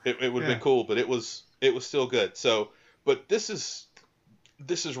cool. It would have been cool, but it was still good. So, but this is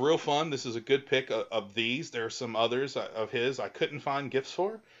real fun. This is a good pick of these. There are some others of his I couldn't find gifts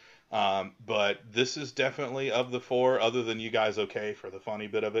for, but this is definitely of the four, other than You Guys Okay for the funny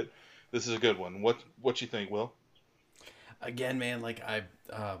bit of it. This is a good one. What you think, Will? Again, man, like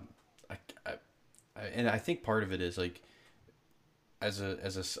and I think part of it is like, as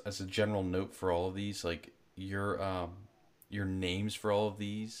a general note for all of these, like your names for all of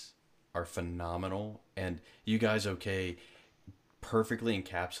these are phenomenal, and You Guys Okay perfectly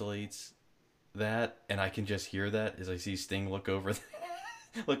encapsulates that, and I can just hear that as I see Sting look over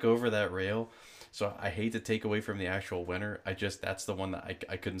that rail. So I hate to take away from the actual winner. That's the one that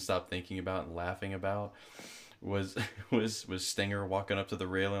I couldn't stop thinking about and laughing about. Was Stinger walking up to the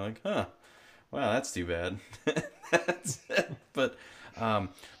railing like, wow, that's too bad. That's it. But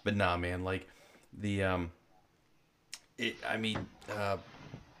nah, man, like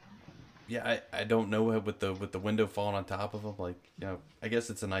I don't know with the window falling on top of him, like, I guess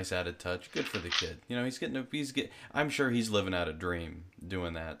it's a nice added touch. Good for the kid. I'm sure he's living out a dream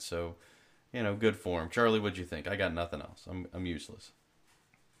doing that. So, good for him. Charlie, what'd you think? I got nothing else. I'm useless.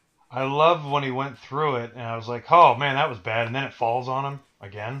 I loved when he went through it, and I was like, oh man, that was bad. And then it falls on him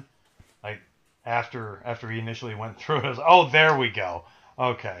again. Like, after he initially went through it, I was like, oh, there we go.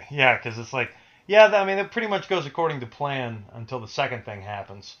 Okay. Yeah, because it's like, it pretty much goes according to plan until the second thing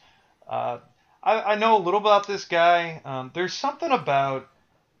happens. I know a little about this guy. There's something about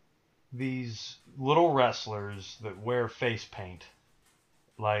these little wrestlers that wear face paint,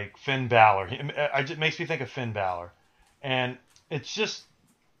 like Finn Balor. It makes me think of Finn Balor. And it's just...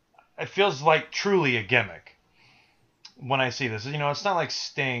 it feels like truly a gimmick. when I see this. It's not like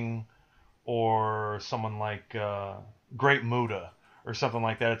Sting or someone like Great Muta or something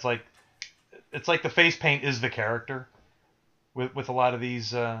like that. It's like the face paint is the character with a lot of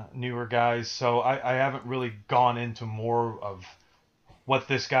these newer guys. So I haven't really gone into more of what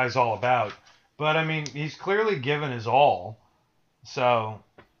this guy's all about. But I mean, he's clearly given his all. So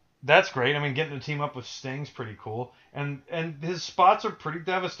that's great. I mean, getting to team up with Sting's pretty cool, and his spots are pretty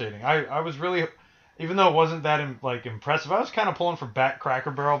devastating. I was really, even though it wasn't that impressive, I was kind of pulling for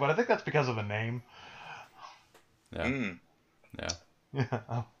Cracker Barrel, but I think that's because of the name. Yeah. Mm. Yeah.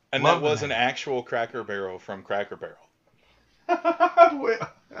 Yeah. And Love that was the an name. actual Cracker Barrel from Cracker Barrel. I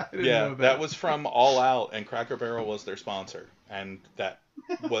didn't Yeah, know that was from All Out, and Cracker Barrel was their sponsor, and that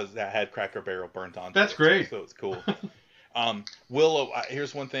had Cracker Barrel burnt onto That's it. great. So it's cool. Willow,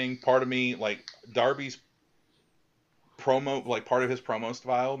 here's one thing. Part of me, like Darby's promo, like part of his promo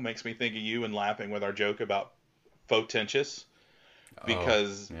style, makes me think of you and laughing with our joke about Fotentious,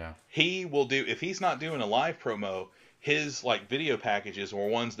 because yeah. he will do, if he's not doing a live promo, his like video packages or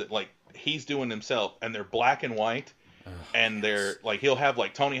ones that like he's doing himself, and they're black and white. And they're like, he'll have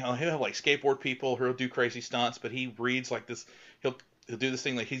like he'll have like skateboard people, he'll do crazy stunts, but he reads like this, he'll do this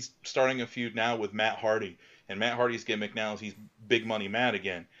thing, like he's starting a feud now with Matt Hardy, and Matt Hardy's gimmick now is he's Big Money Matt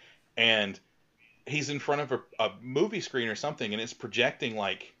again, and he's in front of a movie screen or something, and it's projecting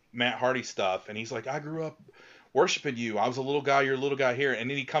like Matt Hardy stuff, and he's like, I grew up worshiping you, I was a little guy, you're a little guy here, and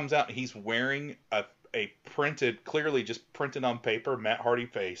then he comes out and he's wearing a printed, clearly just printed on paper Matt Hardy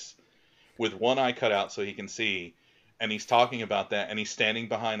face with one eye cut out so he can see. And he's talking about that, and he's standing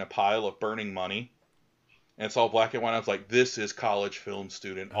behind a pile of burning money, and it's all black and white. I was like, this is college film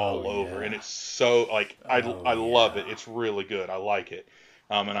student all over, yeah. and it's so like I love it. It's really good. I like it.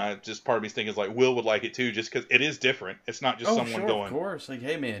 And I just, part of me thinking is like, Will would like it too, just because it is different. It's not just someone sure, going. of course. Like,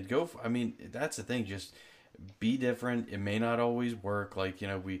 hey man, go. I mean, that's the thing. Just be different. It may not always work. Like,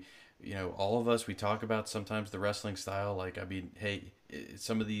 all of us, we talk about sometimes the wrestling style. Like, I mean, hey,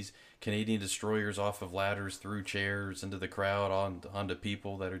 some of these Canadian destroyers off of ladders through chairs into the crowd onto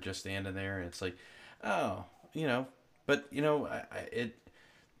people that are just standing there, and it's like, oh, but you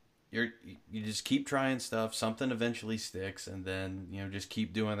just keep trying stuff. Something eventually sticks, and then just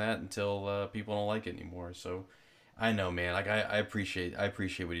keep doing that until people don't like it anymore. So I know, man. Like I appreciate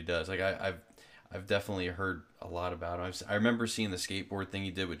what he does. Like I've definitely heard a lot about him. I remember seeing the skateboard thing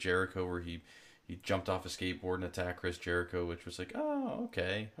he did with Jericho, where he jumped off a skateboard and attacked Chris Jericho, which was like, oh,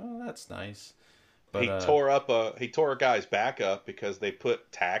 okay, oh, that's nice. But He tore a guy's back up because they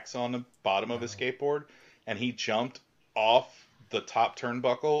put tacks on the bottom of his skateboard, and he jumped off the top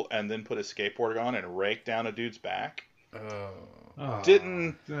turnbuckle and then put his skateboard on and raked down a dude's back.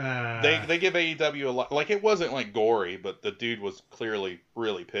 Didn't they give AEW a lot? Like, it wasn't like gory, but the dude was clearly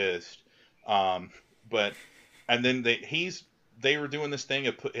really pissed. But and then they were doing this thing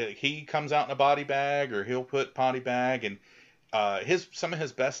of he comes out in a body bag, or he'll put body bag, and some of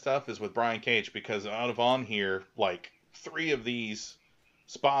his best stuff is with Brian Cage, because out of on here, like 3 of these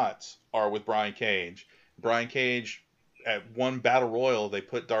spots are with Brian Cage. Brian Cage, at one battle royal, they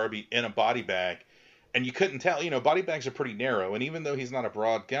put Darby in a body bag, and you couldn't tell. Body bags are pretty narrow, and even though he's not a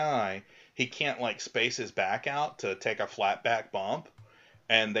broad guy, he can't like space his back out to take a flat back bump,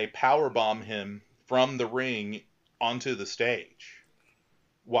 and they power bomb him from the ring onto the stage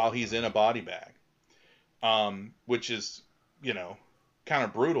while he's in a body bag, which is kind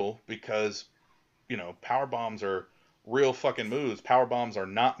of brutal, because power bombs are real fucking moves. Power bombs are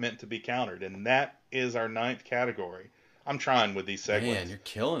not meant to be countered, and that is our 9th category. I'm trying with these segues. Man, you're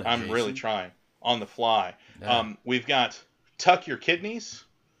killing it. I'm Jason. really trying on the fly. Yeah. We've got Tuck Your Kidneys,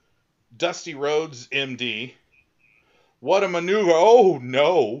 Dusty Rhodes MD, What a Maneuver, oh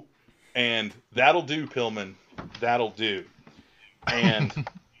no, and That'll Do, Pillman, That'll Do. And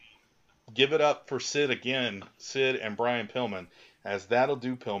give it up for Sid again, Sid and Brian Pillman, as That'll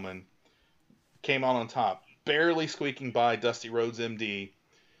Do, Pillman came out on top, barely squeaking by Dusty Rhodes MD,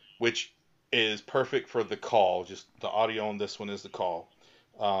 which is perfect for the call. Just the audio on this one is the call.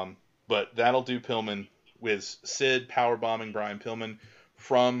 But That'll Do, Pillman, with Sid powerbombing Brian Pillman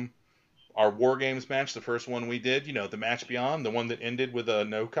from our War Games match, the first one we did, the match beyond, the one that ended with a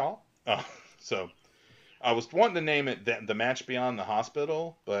no call. So I was wanting to name it the match beyond the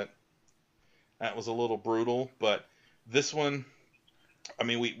hospital, but that was a little brutal. But this one, I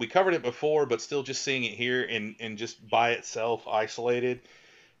mean, we covered it before, but still just seeing it here and just by itself, isolated,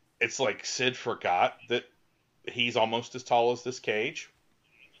 it's like Sid forgot that he's almost as tall as this cage,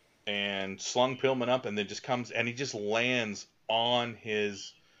 and slung Pillman up, and then just comes, and he just lands on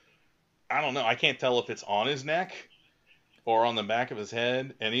his, I don't know, I can't tell if it's on his neck or on the back of his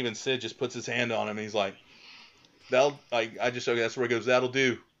head, and even Sid just puts his hand on him, and he's like, I just okay, that's where he goes. That'll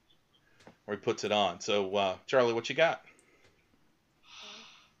do. Or he puts it on. So Charlie, what you got?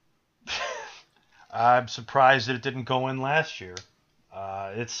 I'm surprised that it didn't go in last year.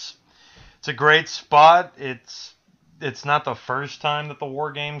 It's a great spot. It's not the first time that the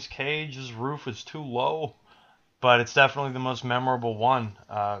War Games cage's roof is too low, but it's definitely the most memorable one.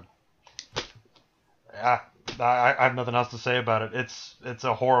 Yeah, I have nothing else to say about it. It's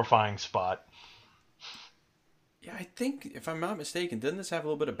a horrifying spot. Yeah, I think if I'm not mistaken, didn't this have a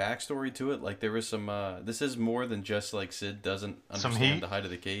little bit of backstory to it? Like there was some. This is more than just like Sid doesn't understand the height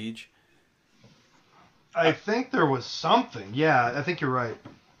of the cage. I think there was something. Yeah, I think you're right.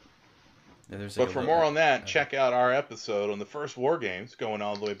 Yeah, But for more on that, check out our episode on the first War Games, going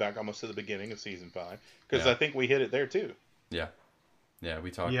all the way back almost to the beginning of season 5, because I think we hit it there too. Yeah,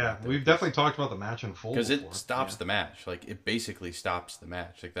 we talked. Yeah, about we've definitely talked about the match in full because it stops the match. Like it basically stops the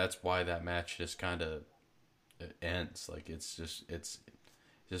match. Like that's why that match just kind of ends. Like it's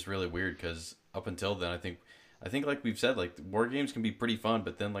just really weird because up until then, I think like we've said, like War Games can be pretty fun,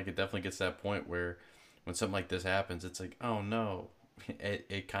 but then like it definitely gets to that point where when something like this happens, it's like, oh no,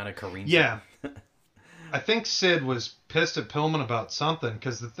 it kind of careens. Yeah. I think Sid was pissed at Pillman about something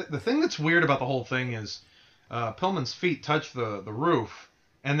because the thing that's weird about the whole thing is Pillman's feet touch the roof,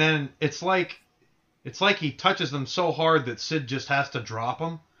 and then it's like he touches them so hard that Sid just has to drop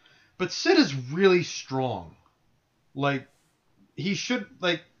them. But Sid is really strong. Like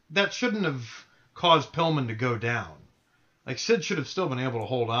that shouldn't have caused Pillman to go down. Like Sid should have still been able to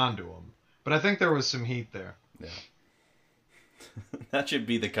hold on to him. But I think there was some heat there. Yeah. That should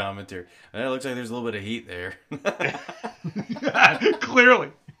be the commentary. It looks like there's a little bit of heat there.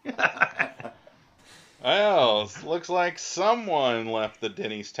 Clearly. Well, looks like someone left the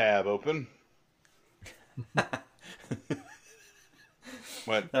Denny's tab open.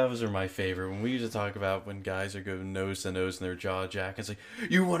 What? Those are my favorite. When we used to talk about when guys are going nose to nose in their jaw jackets, like,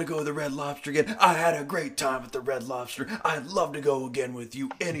 you want to go to the Red Lobster again? I had a great time at the Red Lobster. I'd love to go again with you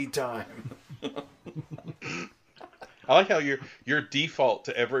anytime. I like how your default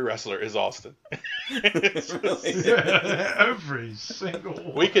to every wrestler is Austin. Every single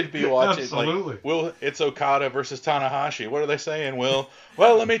one. We could be watching. Absolutely. Like, it's Okada versus Tanahashi. What are they saying, Will?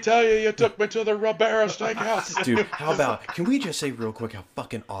 Well, let me tell you, you took me to the Ribera Steakhouse. Dude, how about, can we just say real quick how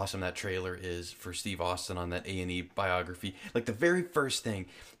fucking awesome that trailer is for Steve Austin on that A&E biography? Like, the very first thing,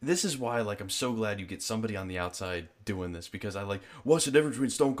 this is why, like, I'm so glad you get somebody on the outside doing this, because I like, what's the difference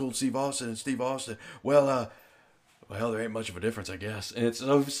between Stone Cold Steve Austin and Steve Austin? Well, there ain't much of a difference, I guess. And it's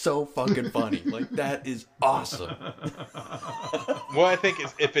so fucking funny. Like, that is awesome. Well, I think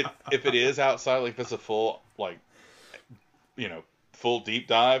if it is outside, like if it's a full, like, full deep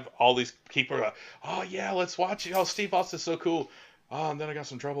dive, all these people are like, oh yeah, let's watch it. Oh, Steve Austin's so cool. Oh, and then I got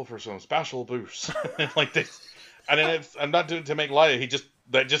some trouble for some special boosts. Like this. And then I'm not doing it to make light of it.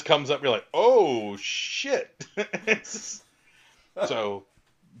 That just comes up. You're like, oh shit. So,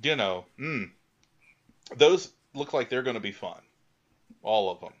 those look like they're going to be fun. All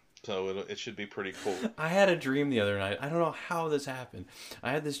of them. So it should be pretty cool. I had a dream the other night. I don't know how this happened.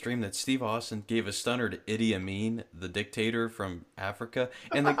 I had this dream that Steve Austin gave a stunner to Idi Amin, the dictator from Africa.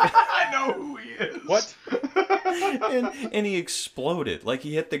 And I know who he is. What? and he exploded. Like,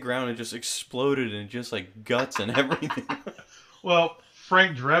 he hit the ground and just exploded and just, like, guts and everything. Well,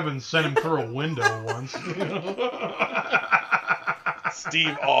 Frank Drebin sent him through a window once.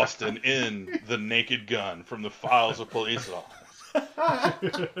 Steve Austin in The Naked Gun from the Files of Police Law.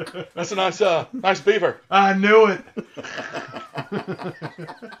 That's a nice beaver. I knew it.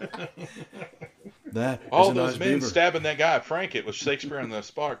 That all those men beaver stabbing that guy Frank. It was Shakespeare in the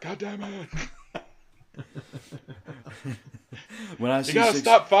Spark. God damn it! You gotta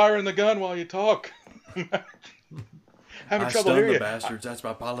stop firing the gun while you talk. Having trouble hearing you. Bastards. That's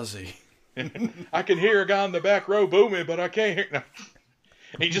my policy. I can hear a guy in the back row booming, but I can't hear. No.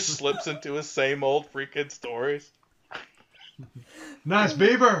 He just slips into his same old freaking stories. Nice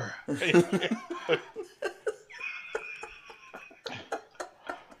beaver.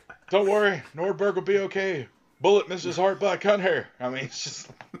 Don't worry, Nordberg will be okay. Bullet misses heart by cut hair. I mean, it's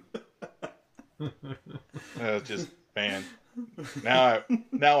just, man. Now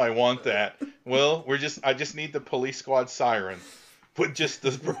I want that. Well, I just need the police squad siren with just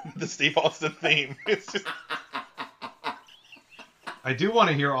the Steve Austin theme. It's just. I do want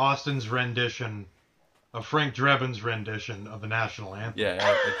to hear Austin's rendition of Frank Drebin's rendition of the national anthem.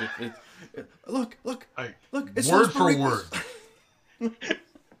 Yeah. Look. It's word for word.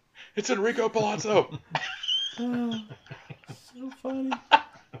 It's Enrico Palazzo. So funny.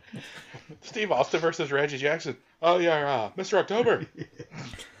 Steve Austin versus Reggie Jackson. Oh yeah, Mr. October.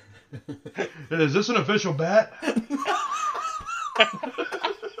 Is this an official bat?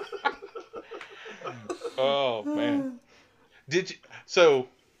 Oh man. Did you? So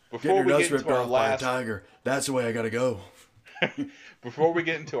Get before your we nuts get into ripped our off by a last, tiger. That's the way I gotta go. before we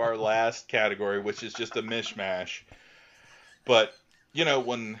get into our last category, which is just a mishmash, but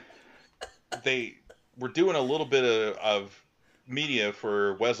when they were doing a little bit of media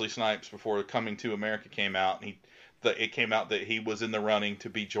for Wesley Snipes before Coming to America came out, and it came out that he was in the running to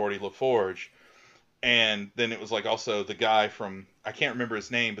be Geordie LaForge. And then it was like also the guy from, I can't remember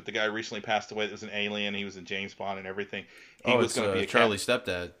his name, but the guy recently passed away that was an alien. He was in James Bond and everything. He was going to be a Charlie's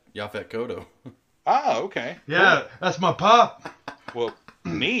stepdad, Yaphet Kotto. Ah, okay. Yeah, that's my pop. Well,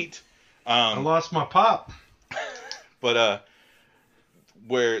 neat. I lost my pop. But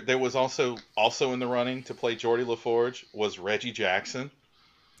where there was also in the running to play Geordie LaForge was Reggie Jackson.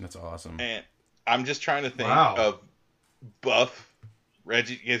 That's awesome. And I'm just trying to think Wow. of buff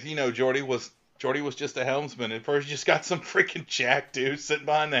Reggie, because Geordie was just a helmsman. At first, you just got some freaking jack dude sitting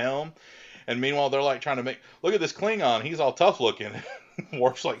behind the helm, and meanwhile they're like trying to look at this Klingon. He's all tough looking.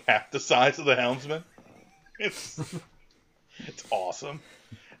 Worf's like half the size of the helmsman. It's awesome.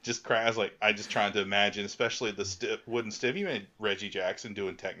 Just cries like I just trying to imagine, especially the wooden stiff. You made Reggie Jackson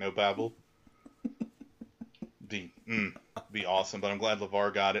doing technobabble. Be awesome. But I'm glad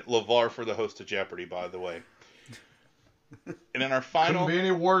LeVar got it. LeVar for the host of Jeopardy, by the way. And in our final, Couldn't be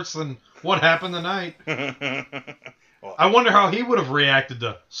any worse than what happened tonight. well, I wonder how he would have reacted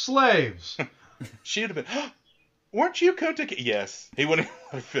to slaves. she would have been. Weren't you Kota? Yes, he wouldn't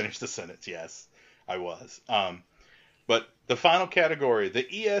have finished the sentence. Yes, I was. But the final category, the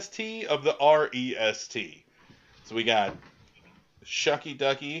EST of the REST. So we got Shucky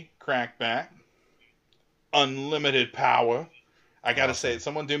Ducky Crackback, Unlimited Power. I gotta say it.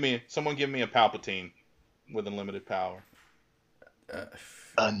 Someone give me a Palpatine with unlimited power.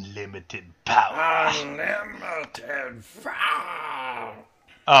 Unlimited power. Unlimited power.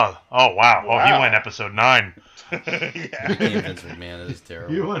 Oh, wow. Wow. Oh, he went episode 9. Yeah. Vince McMahon, that is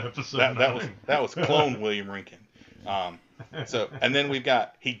terrible. You went episode 9. that was clone William Rinkin. So and then we've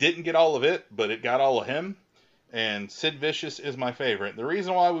got he didn't get all of it, but it got all of him. And Sid Vicious is my favorite. The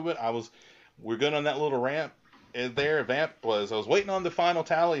reason why we're good on that little vamp was I was waiting on the final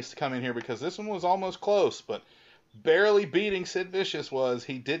tallies to come in here because this one was almost close, but barely beating Sid Vicious was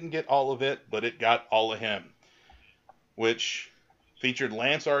he didn't get all of it, but it got all of him, which featured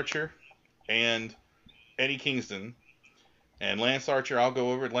Lance Archer and Eddie Kingston. And Lance Archer, I'll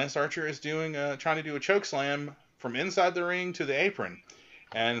go over it. Lance Archer is trying to do a choke slam from inside the ring to the apron.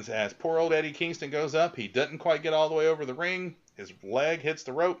 And as poor old Eddie Kingston goes up, he doesn't quite get all the way over the ring. His leg hits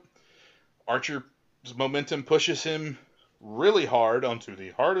the rope. Archer's momentum pushes him really hard onto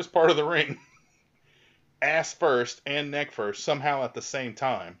the hardest part of the ring. Ass first and neck first, somehow at the same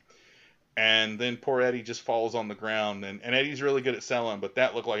time. And then poor Eddie just falls on the ground. And Eddie's really good at selling, but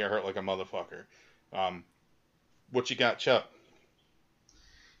that looked like it hurt like a motherfucker. What you got, Chuck?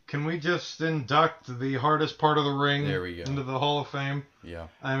 Can we just induct the hardest part of the ring There we go. into the Hall of Fame? Yeah.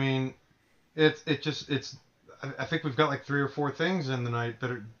 I mean, I think we've got like 3 or 4 things in the night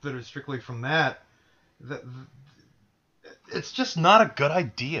that are strictly from that. It's just not a good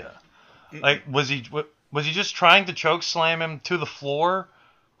idea. Like, was he just trying to choke slam him to the floor?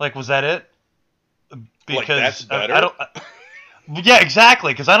 Like, was that it? Because Like, that's better? I don't. Yeah,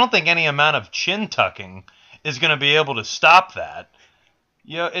 exactly. Because I don't think any amount of chin tucking is going to be able to stop that.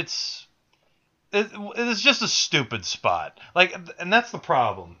 Yeah, it's just a stupid spot. Like, and that's the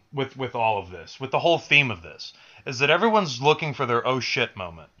problem with all of this, with the whole theme of this, is that everyone's looking for their oh shit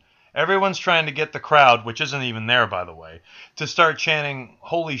moment. Everyone's trying to get the crowd, which isn't even there, by the way, to start chanting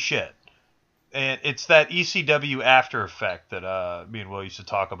holy shit. And it's that ECW after effect that me and Will used to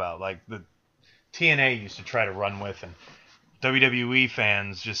talk about, like the TNA used to try to run with, and WWE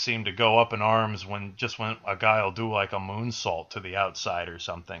fans just seem to go up in arms when a guy will do like a moonsault to the outside or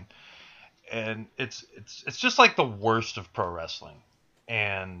something. And it's just like the worst of pro wrestling.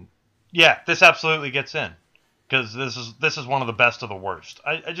 And yeah, this absolutely gets in because this is one of the best of the worst.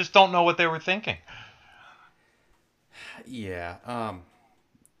 I just don't know what they were thinking. Yeah.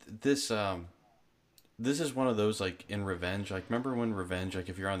 This is one of those, like, in Revenge. Like, remember when Revenge, like,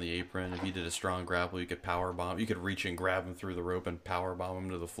 if you're on the apron, if you did a strong grapple, you could power bomb. You could reach and grab him through the rope and power bomb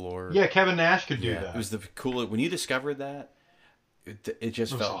him to the floor. Yeah, Kevin Nash could do that. It was the coolest. When you discovered that, it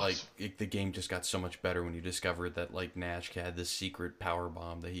just felt awesome. like the game just got so much better when you discovered that, like, Nash had this secret power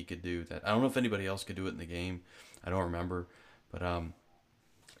bomb that he could do. That I don't know if anybody else could do it in the game. I don't remember. But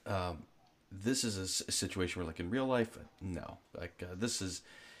this is a situation where, like, in real life, no. Like, this is...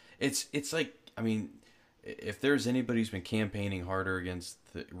 It's like... I mean... if there's anybody who's been campaigning harder against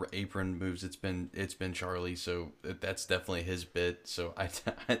the apron moves, it's been Charlie. So that's definitely his bit. So I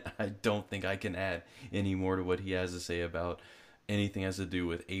don't think I can add any more to what he has to say about anything has to do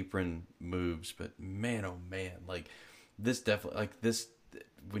with apron moves. But man, oh man, like this definitely, like this,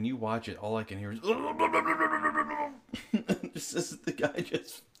 when you watch it, all I can hear is just the guy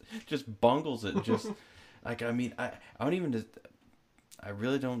just bungles it. Just like, I mean, I don't even, I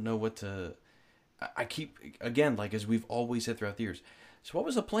really don't know what to. I keep, again, like as we've always said throughout the years. So what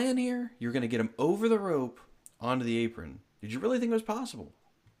was the plan here? You're going to get him over the rope onto the apron. Did you really think it was possible?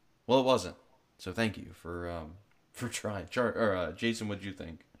 Well, it wasn't. So thank you for trying. Jason, what did you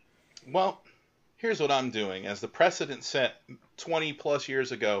think? Well, here's what I'm doing. As the precedent set 20 plus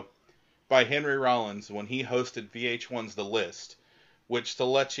years ago by Henry Rollins when he hosted VH1's The List, which, to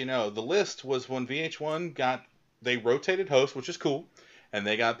let you know, The List was when VH1 they rotated hosts, which is cool. And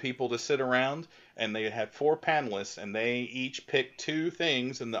they got people to sit around, and they had 4 panelists, and they each picked 2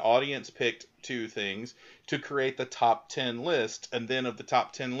 things, and the audience picked 2 things to create the top 10 list. And then of the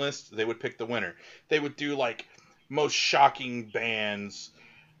top 10 list, they would pick the winner. They would do like most shocking bands,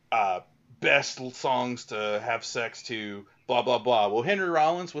 best songs to have sex to, blah, blah, blah. Well, Henry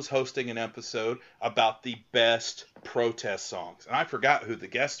Rollins was hosting an episode about the best protest songs. And I forgot who the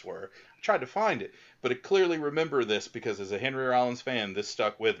guests were. I tried to find it. But I clearly remember this because as a Henry Rollins fan, this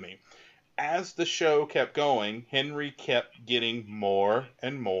stuck with me. As the show kept going, Henry kept getting more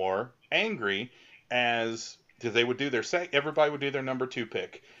and more angry because they would do everybody would do their number 2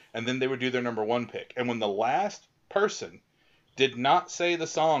 pick, and then they would do their number 1 pick. And when the last person did not say the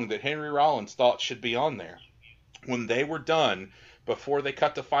song that Henry Rollins thought should be on there, when they were done, before they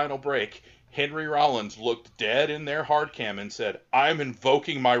cut the final break, Henry Rollins looked dead in their hard cam and said, "I'm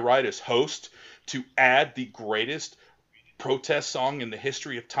invoking my right as host to add the greatest protest song in the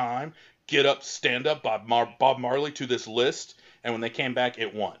history of time, Get Up, Stand Up by Bob Marley, to this list." And when they came back,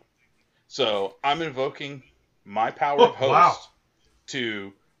 it won. So I'm invoking my power of host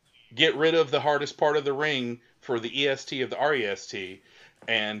to get rid of the hardest part of the ring for the EST of the REST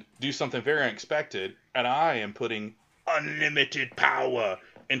and do something very unexpected. And I am putting unlimited power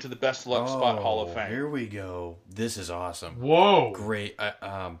into the Best Luck Spot Hall of Fame. Here we go. This is awesome. Whoa. Great.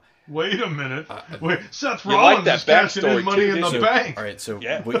 Wait a minute. Wait, Seth you Rollins like that is cashing backstory in money too, in the didn't you? bank. All right, so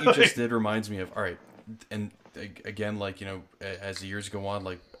Yeah. what you just did reminds me of, all right, and again, like, you know, as the years go on,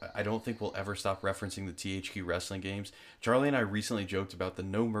 like, I don't think we'll ever stop referencing the THQ wrestling games. Charlie and I recently joked about the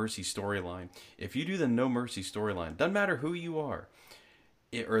No Mercy storyline. If you do the No Mercy storyline, doesn't matter who you are,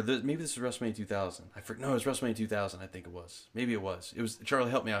 maybe this was WrestleMania 2000. No, it was WrestleMania 2000. I think it was. Maybe it was. It was. Charlie,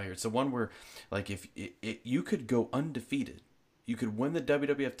 help me out here. It's the one where, like, if you could go undefeated, you could win the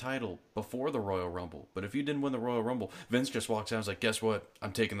WWF title before the Royal Rumble. But if you didn't win the Royal Rumble, Vince just walks out and is like, "Guess what?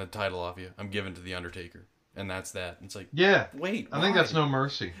 I'm taking the title off you. I'm giving it to the Undertaker." And that's that. It's like, Yeah. wait, I think why? that's No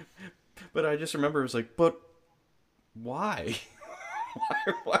Mercy. But I just remember it was like, but why?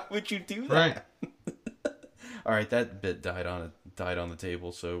 why would you do that? Right. All right, that bit died on the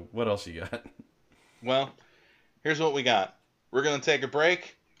table. So what else you got? Well, here's what we got. We're going to take a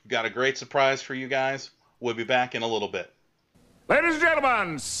break. We've got a great surprise for you guys. We'll be back in a little bit. Ladies and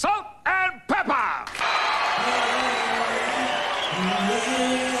gentlemen, Salt and Pepper!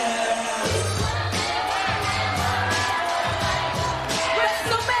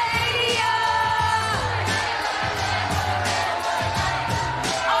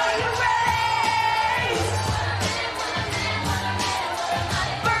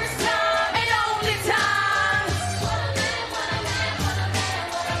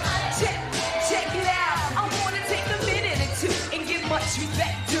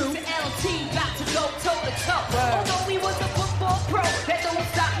 Although he was a football pro, that don't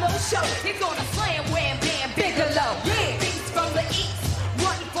stop no show. He's gonna slam Wham Bam Bigelow. Yeah, beats from the east,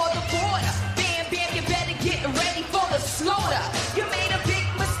 running for the border. Bam Bam, you better get ready for the slaughter. You made a big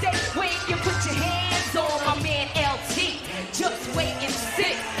mistake when you put your hands on my man LT. Just wait and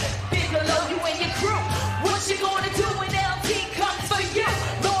see. Bigelow, you and your crew. What you gonna do when LT comes for you?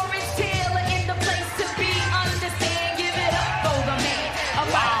 Lawrence Taylor in the place to be. Understand, give it up for the man.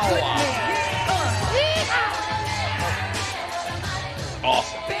 About good man.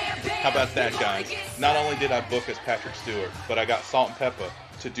 Awesome. How about that, guys? Not only did I book as Patrick Stewart, but I got Salt and Pepper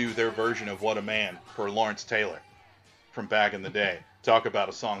to do their version of What a Man for Lawrence Taylor from back in the day. Talk about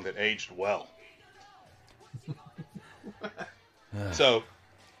a song that aged well. So,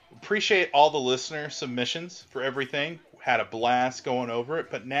 appreciate all the listener submissions for everything. Had a blast going over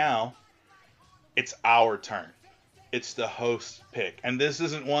it, but now it's our turn. It's the host pick. And this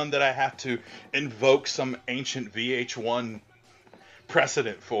isn't one that I have to invoke some ancient VH1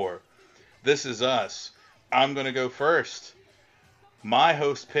 precedent for. This is us I'm going to go first. My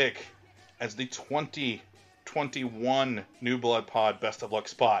host pick as the 2021 New Blood Pod Best of Luck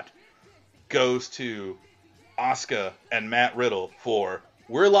spot goes to Asuka and Matt Riddle for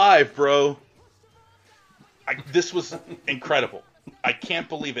We're Live, Bro. This was incredible. I can't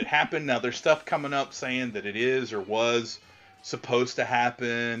believe it happened. Now, there's stuff coming up saying that it is or was supposed to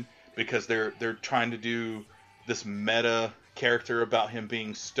happen because they're trying to do this meta character about him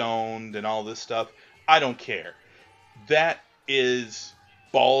being stoned and all this stuff. I don't care. That is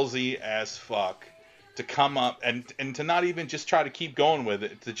ballsy as fuck to come up and to not even just try to keep going with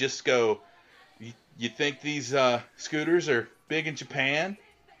it, to just go, you think these scooters are big in Japan?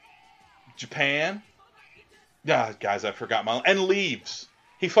 Yeah, guys, I forgot my... And leaves.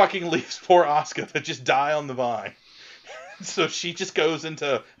 He fucking leaves poor Asuka to just die on the vine. So she just goes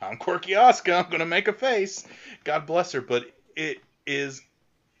into, I'm quirky Asuka, I'm going to make a face. God bless her, but it is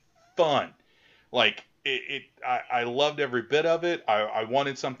fun. Like, I loved every bit of it. I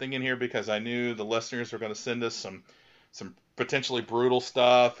wanted something in here because I knew the listeners were going to send us some potentially brutal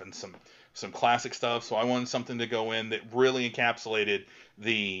stuff and some classic stuff. So I wanted something to go in that really encapsulated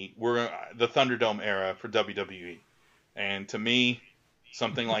the Thunderdome era for WWE. And to me,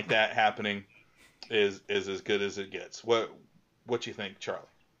 something like that happening is as good as it gets. What you think, Charlie?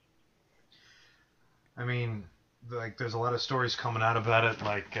 I mean, like, there's a lot of stories coming out about it.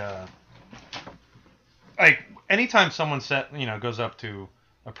 Like anytime someone goes up to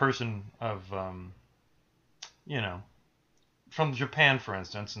a person of, from Japan, for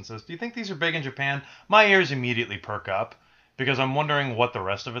instance, and says, "Do you think these are big in Japan?" My ears immediately perk up because I'm wondering what the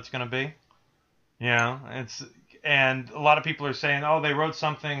rest of it's going to be. And a lot of people are saying, "Oh, they wrote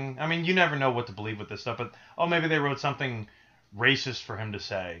something." I mean, you never know what to believe with this stuff, but maybe they wrote something racist for him to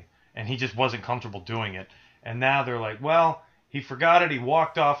say, and he just wasn't comfortable doing it. And now they're like, "Well, he forgot it. He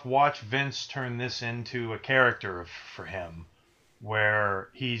walked off. Watch Vince turn this into a character for him, where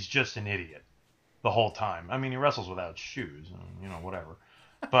he's just an idiot the whole time." I mean, he wrestles without shoes, whatever.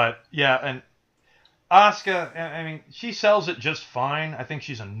 But yeah, and Asuka, I mean, she sells it just fine. I think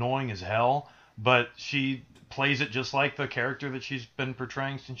she's annoying as hell, but she plays it just like the character that she's been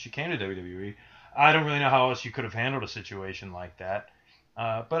portraying since she came to WWE. I don't really know how else you could have handled a situation like that.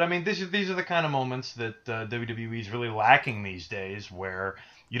 But I mean, these are the kind of moments that WWE is really lacking these days, where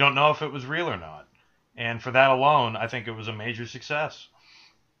you don't know if it was real or not. And for that alone, I think it was a major success.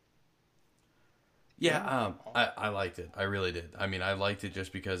 Yeah, I liked it. I really did. I mean, I liked it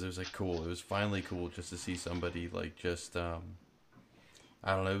just because it was like cool. It was finally cool just to see somebody like just, I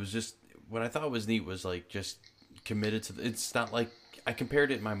don't know. It was just, what I thought was neat was like just committed to, it's not like, I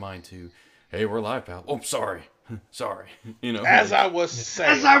compared it in my mind to, "Hey, we're live, pal. Oh, sorry. Sorry." As I was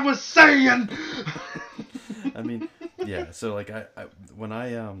saying. I mean, yeah. So like when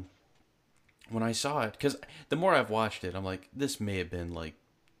I saw it, because the more I've watched it, I'm like, this may have been like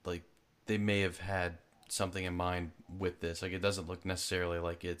they may have had something in mind with this. Like, it doesn't look necessarily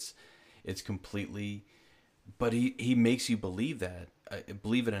like it's completely, but he makes you believe that,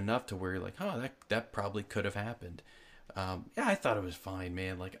 believe it enough to where you're like, oh, that probably could have happened. Yeah, I thought it was fine,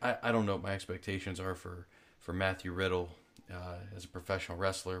 man. Like, I don't know what my expectations are for Matthew Riddle as a professional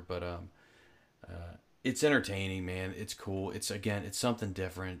wrestler, but it's entertaining, man. It's cool. It's something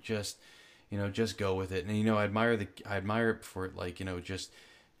different. Just go with it. And I admire it for it. Like,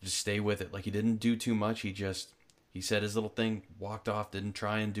 just stay with it. Like, he didn't do too much. He said his little thing, walked off, didn't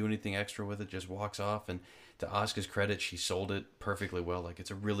try and do anything extra with it, just walks off. And to Asuka's credit, she sold it perfectly well. Like, it's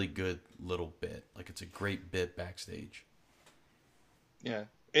a really good little bit. Like, it's a great bit backstage. Yeah.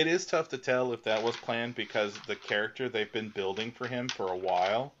 It is tough to tell if that was planned, because the character they've been building for him for a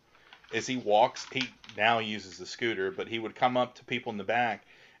while is he now uses the scooter, but he would come up to people in the back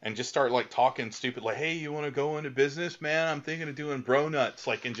and just start like talking stupid, like, "Hey, you want to go into business, man? I'm thinking of doing bro nuts,"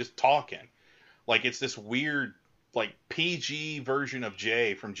 like, and just talking. Like, it's this weird, like, PG version of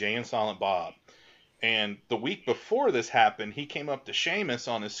Jay from Jay and Silent Bob. And the week before this happened, he came up to Sheamus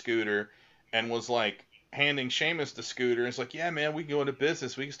on his scooter and was like handing Sheamus the scooter. It's like, "Yeah, man, we can go into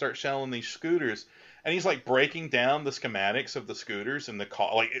business. We can start selling these scooters." And he's like breaking down the schematics of the scooters and the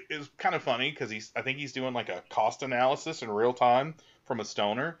cost. Like, it was kind of funny because I think he's doing like a cost analysis in real time from a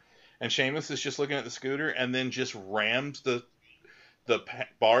stoner. And Sheamus is just looking at the scooter and then just rams the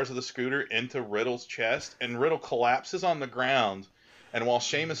bars of the scooter into Riddle's chest, and Riddle collapses on the ground. And while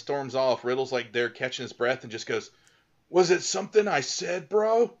Sheamus storms off, Riddle's like there catching his breath and just goes, "Was it something I said,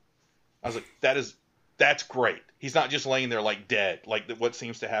 bro?" I was like, that's great. He's not just laying there like dead, like what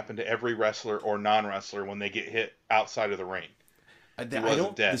seems to happen to every wrestler or non-wrestler when they get hit outside of the ring.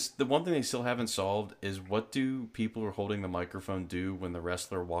 The one thing they still haven't solved is, what do people who are holding the microphone do when the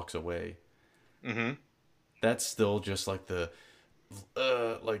wrestler walks away? Mm-hmm. that's still just like the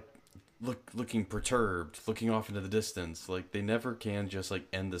like looking perturbed, looking off into the distance. Like they never can just like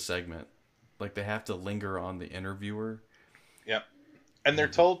end the segment. Like they have to linger on the interviewer. Yep. And they're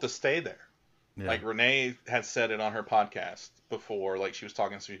told to stay there. Yeah. Like Renee has said it on her podcast before. Like she was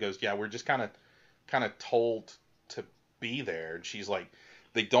talking, so she goes, "Yeah, we're just kind of told to be there." And she's like,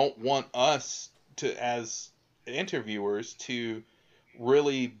 they don't want us to, as interviewers, to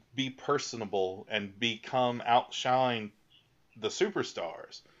really be personable and outshine the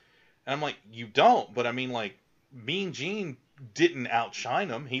superstars. And I'm like, you don't. But I mean, like, Mean Gene didn't outshine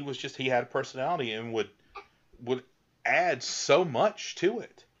him. He had a personality and would add so much to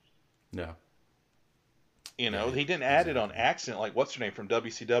it. Yeah. You know, he didn't add it on accident. Like, what's her name from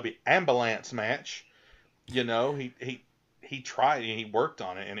WCW? Ambulance Match. You know, he tried and he worked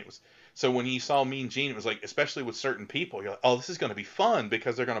on it, and it was. So when you saw Mean Gene, it was like, especially with certain people, you're like, oh, this is going to be fun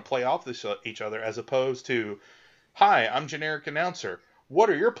because they're going to play off each other, as opposed to, hi, I'm generic announcer. What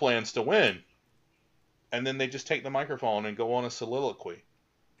are your plans to win? And then they just take the microphone and go on a soliloquy.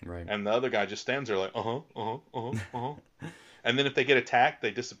 Right. And the other guy just stands there like, And then if they get attacked,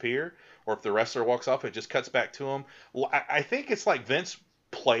 they disappear. Or if the wrestler walks off, it just cuts back to them. Well, I think it's like Vince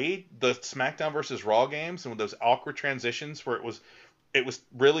played the SmackDown versus Raw games and with those awkward transitions where it was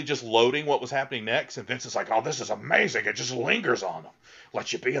really just loading what was happening next. And Vince is like, oh, this is amazing. It just lingers on them.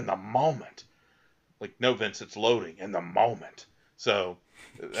 Lets you be in the moment. Like, no, Vince, it's loading in the moment. So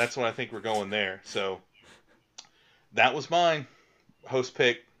that's what I think we're going there. So that was mine. Host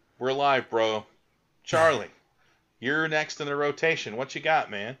pick. We're live, bro. Charlie, you're next in the rotation. What you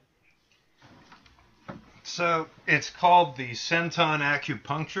got, man? So it's called the Senton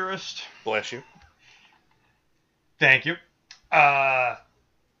Acupuncturist. Bless you. Thank you.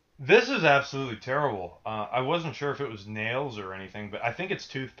 This is absolutely terrible. I wasn't sure if it was nails or anything, but I think it's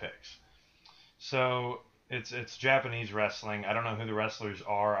toothpicks. So it's Japanese wrestling. I don't know who the wrestlers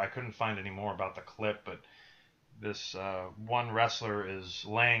are. I couldn't find any more about the clip, but this one wrestler is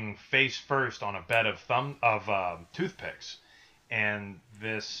laying face first on a bed of toothpicks. And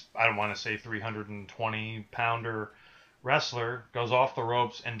this, I don't want to say 320-pounder wrestler goes off the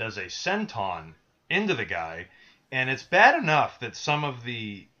ropes and does a senton into the guy. And it's bad enough that some of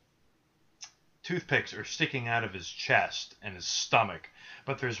the toothpicks are sticking out of his chest and his stomach.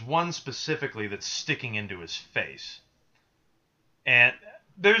 But there's one specifically that's sticking into his face. And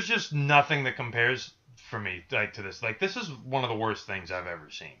there's just nothing that compares for me like to this. Like, this is one of the worst things I've ever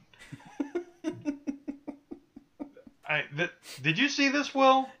seen. Did you see this,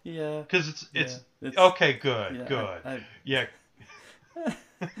 Will? Yeah. Because it's okay. Good. Yeah, good.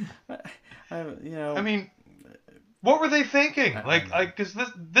 I mean, what were they thinking? Because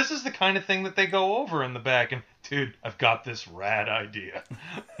this is the kind of thing that they go over in the back. And dude, I've got this rad idea.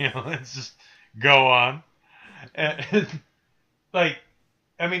 Let's just go on. And,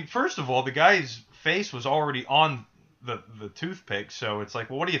 first of all, the guy's face was already on the toothpick, so it's like,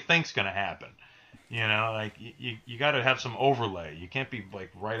 well, what do you think's gonna happen? You got to have some overlay. You can't be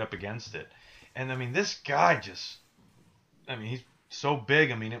like right up against it. And I mean, this guy he's so big.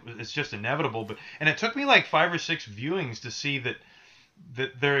 I mean, it's just inevitable. And it took me like 5 or 6 viewings to see that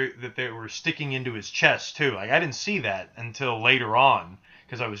they were sticking into his chest too. Like, I didn't see that until later on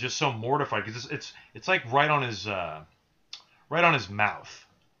because I was just so mortified because it's like right on his mouth,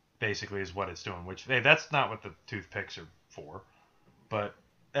 basically, is what it's doing. Which, hey, that's not what the toothpicks are for, but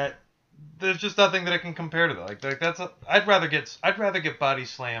there's just nothing that I can compare to that. Like I'd rather get body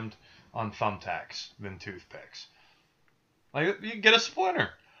slammed on thumbtacks than toothpicks. Like, you can get a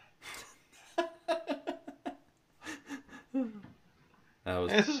splinter.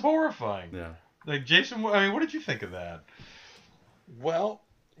 This is horrifying. Yeah. Like, Jason, what did you think of that? Well,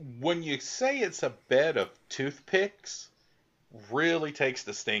 when you say it's a bed of toothpicks, really takes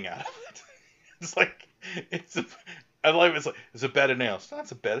the sting out of it. It's like it's a bed of nails.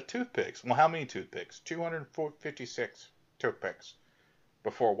 That's a bed of toothpicks. Well, how many toothpicks? 256 toothpicks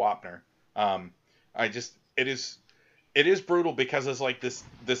before Wapner. It is brutal because it's like this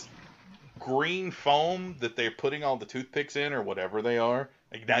green foam that they're putting all the toothpicks in or whatever they are.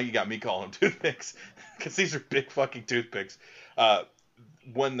 Like, now you got me calling them toothpicks because these are big fucking toothpicks.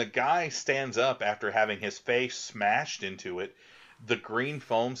 When the guy stands up after having his face smashed into it, the green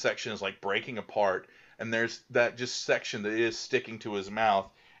foam section is like breaking apart. And there's that just section that is sticking to his mouth.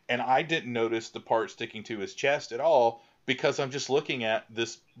 And I didn't notice the part sticking to his chest at all because I'm just looking at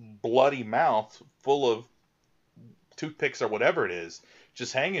this bloody mouth full of toothpicks or whatever it is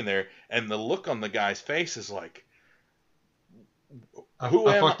just hanging there. And the look on the guy's face is like, Who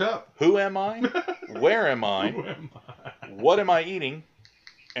am I? Where am I? What am I eating?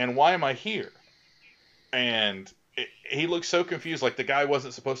 And why am I here? and he looked so confused, like the guy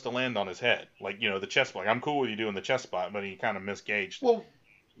wasn't supposed to land on his head. Like, the chest spot. I'm cool with you doing the chest spot, but he kind of misgauged. Well,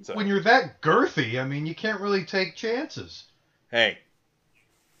 So, when you're that girthy, I mean, you can't really take chances. hey,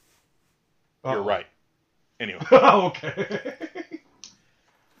 you're Uh-oh. right. Anyway, Okay.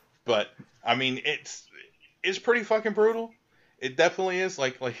 but I mean, it's pretty fucking brutal. It definitely is.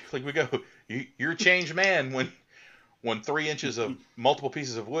 Like we go, you're a changed man when 3 inches of multiple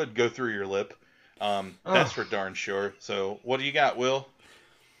pieces of wood go through your lip. That's for darn sure. So what do you got, Will?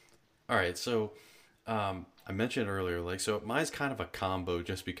 All right, so I mentioned earlier, like, so mine's kind of a combo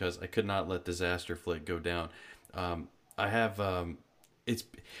just because I could not let Disaster Flick go down. I have it's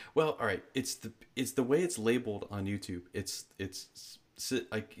well, all right, it's the way it's labeled on YouTube. It's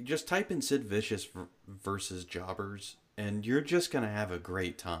like, just type in Sid Vicious versus Jobbers, and you're just gonna have a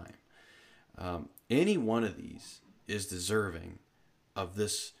great time. Any one of these is deserving of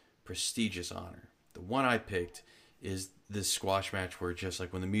this prestigious honor. The one I picked is this squash match where, just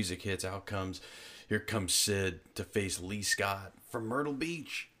like when the music hits, here comes Sid to face Lee Scott from Myrtle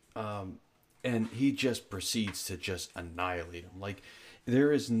Beach. And he just proceeds to just annihilate him. Like,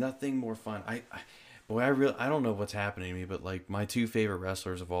 there is nothing more fun. I don't know what's happening to me, but like, my 2 favorite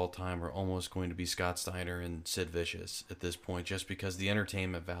wrestlers of all time are almost going to be Scott Steiner and Sid Vicious at this point, just because the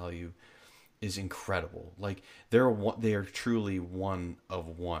entertainment value is incredible. Like, they are truly one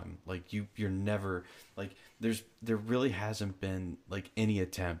of one. Like, you're never, like, there really hasn't been like any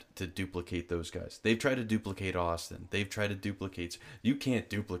attempt to duplicate those guys. They've tried to duplicate Austin. They've tried to duplicate. You can't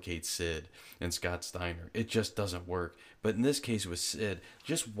duplicate Sid and Scott Steiner. It just doesn't work. But in this case with Sid,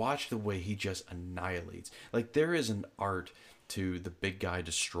 just watch the way he just annihilates. Like, there is an art to the big guy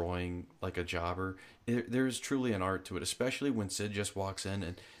destroying like a jobber. There is truly an art to it, especially when Sid just walks in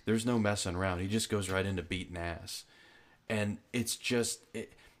and there's no messing around. He just goes right into beating ass. And it's just,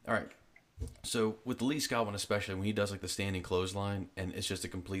 all right. So with the Lee Scott one, especially when he does like the standing clothesline and it's just a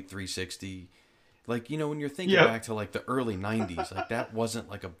complete 360, like, when you're thinking back to like the early 90s, like, that wasn't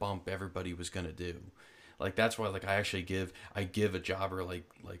like a bump everybody was going to do. Like, that's why, like, I give a jobber like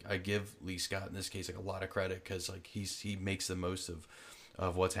I give Lee Scott in this case like a lot of credit, because like he makes the most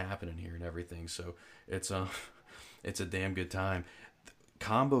of what's happening here and everything. So it's a damn good time.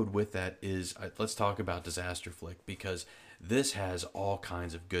 Comboed with that is, let's talk about Disaster Flick, because this has all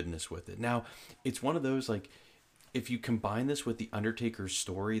kinds of goodness with it. Now, it's one of those, like, if you combine this with the Undertaker's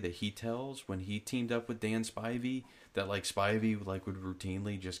story that he tells when he teamed up with Dan Spivey, that like Spivey like would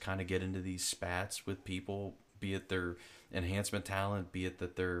routinely just kind of get into these spats with people, be it their enhancement talent, be it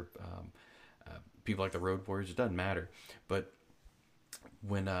that they're people like the Road Warriors, it doesn't matter. But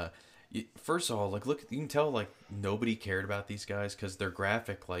when first of all, like, look, you can tell like nobody cared about these guys because their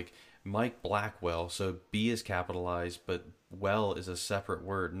graphic, like Mike Blackwell, so B is capitalized, but well is a separate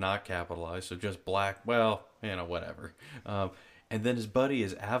word, not capitalized, so just Blackwell, whatever. And then his buddy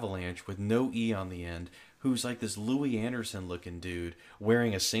is Avalanche with no E on the end, who's like this Louis Anderson looking dude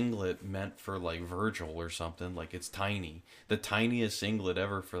wearing a singlet meant for like Virgil or something. Like, it's tiny. The tiniest singlet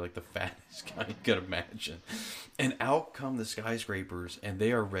ever for like the fattest guy you could imagine. And out come the Skyscrapers, and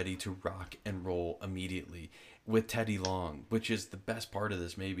they are ready to rock and roll immediately with Teddy Long, which is the best part of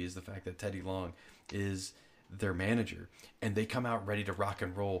this, maybe, is the fact that Teddy Long is their manager, and they come out ready to rock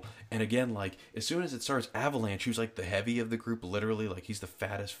and roll. And again, like, as soon as it starts, Avalanche, who's like the heavy of the group, literally, like, he's the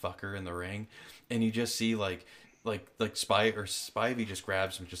fattest fucker in the ring, and you just see like Spivey just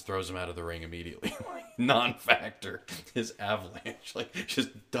grabs him, just throws him out of the ring immediately. Non-factor is Avalanche, like,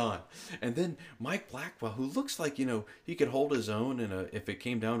 just done. And then Mike Blackwell, who looks like, he could hold his own if it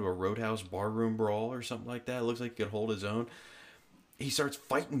came down to a Roadhouse barroom brawl or something like that. It looks like he could hold his own. He starts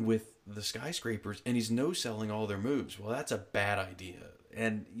fighting with the Skyscrapers, and he's no-selling all their moves. Well, that's a bad idea.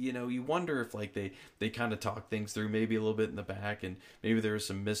 And, you wonder if, like, they kind of talk things through maybe a little bit in the back, and maybe there was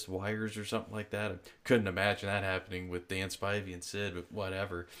some missed wires or something like that. I couldn't imagine that happening with Dan Spivey and Sid, but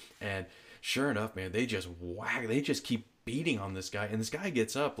whatever. And sure enough, man, they just keep beating on this guy, and this guy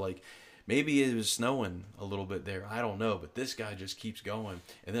gets up, like, maybe it was snowing a little bit there, I don't know, but this guy just keeps going.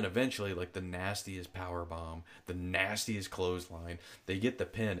 And then eventually, like, the nastiest powerbomb, the nastiest clothesline, they get the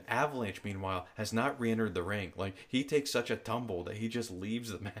pin. Avalanche, meanwhile, has not re-entered the ring. Like, he takes such a tumble that he just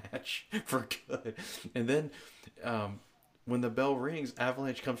leaves the match for good. And then when the bell rings,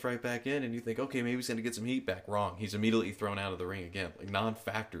 Avalanche comes right back in, and you think, okay, maybe he's going to get some heat back. Wrong. He's immediately thrown out of the ring again. Like,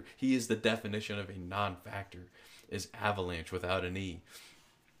 non-factor. He is the definition of a non-factor, is Avalanche without an E.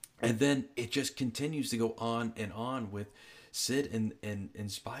 And then it just continues to go on and on with Sid and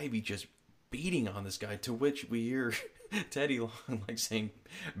Spivey just beating on this guy, to which we hear Teddy Long like saying,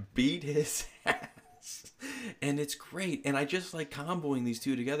 beat his ass. And it's great. And I just like comboing these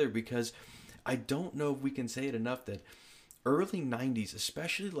two together because I don't know if we can say it enough that early 90s,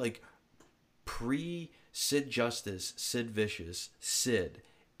 especially like pre-Sid Justice, Sid Vicious, Sid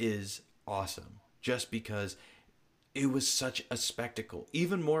is awesome. Just because it was such a spectacle.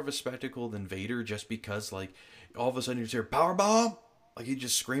 Even more of a spectacle than Vader, just because like all of a sudden you hear power bomb, like you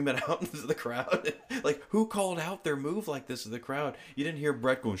just scream it out into the crowd. Like, who called out their move like this to the crowd? You didn't hear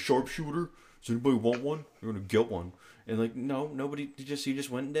Brett going, sharpshooter? Does anybody want one? You're gonna get one. And like, no, nobody. He just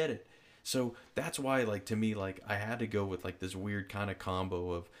went and did it. So that's why, like, to me, like, I had to go with like this weird kind of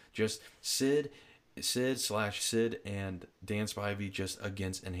combo of just Sid and Dan Spivey just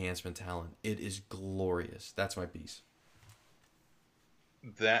against enhancement talent. It is glorious. That's my piece.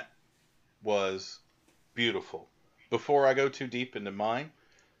 That was beautiful. Before I go too deep into mine,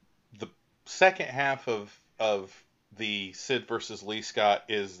 the second half of the Sid versus Lee Scott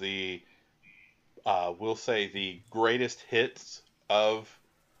is the we'll say the greatest hits of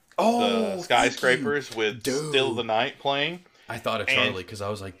the Skyscrapers with Still the Night playing. I thought of Charlie because I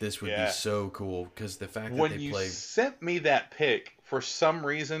was like, this would be so cool because the fact that when they you played. sent me that pick, for some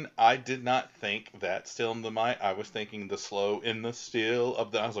reason I did not think that Still in the Night. I was thinking the slow in the still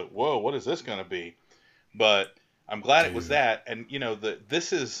of the. I was like, whoa, what is this gonna be? But I'm glad it was that, and you know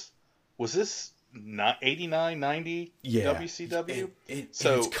was this not 89, 90 WCW?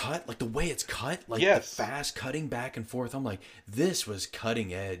 So it's cut like the way it's cut, like the fast cutting back and forth. I'm like, this was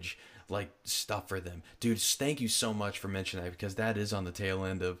cutting edge like stuff for them, dude. Thank you so much for mentioning that because that is on the tail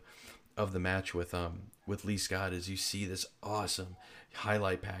end of the match with Lee Scott. As you see this awesome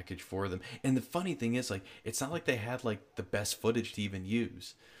highlight package for them, and the funny thing is like it's not like they had like the best footage to even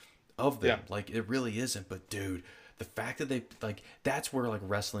use of them. Like it really isn't. But dude, the fact that they like that's where like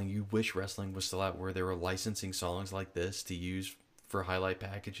wrestling, you wish wrestling was still out where they were licensing songs like this to use for highlight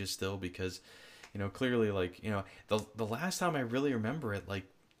packages still, because you know clearly like you know the last time I really remember it, like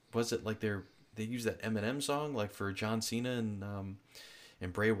was it like they used that Eminem song like for John Cena and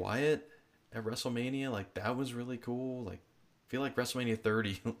Bray Wyatt at WrestleMania. Like that was really cool. Like I feel like WrestleMania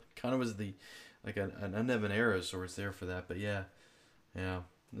 30 kind of was the like an uneven era of sorts there for that. But yeah,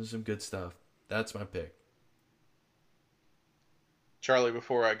 there's some good stuff. That's my pick. Charlie,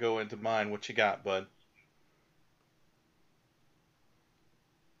 before I go into mine, what you got, bud?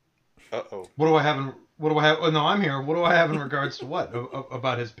 Uh-oh. What do I have? Oh, no, I'm here. What do I have in regards to what?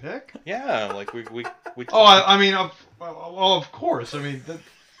 About his pick? Yeah, like we. Oh, I mean, well, of course. I mean,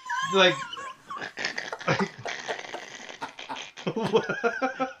 like.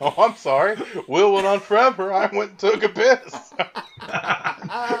 Oh, I'm sorry. Will went on forever. I went and took a piss. No,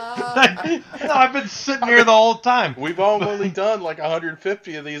 I've been sitting here the whole time. We've only done like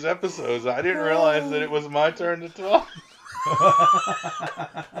 150 of these episodes. I didn't realize that it was my turn to talk.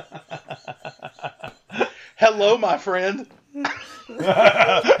 Hello, my friend.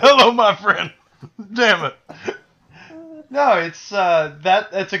 Hello, my friend. Damn it. No, it's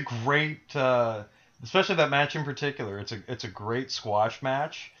that's a great, especially that match in particular. It's a great squash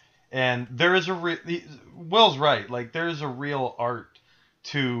match, and there is Will's right. Like there is a real art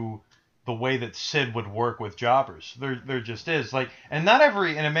to the way that Sid would work with jobbers. There just is like, and not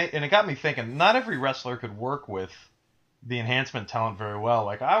every and it got me thinking. Not every wrestler could work with the enhancement talent very well.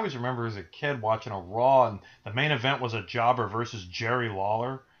 Like I always remember as a kid watching a Raw, and the main event was a jobber versus Jerry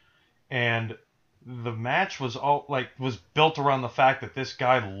Lawler, and the match was built around the fact that this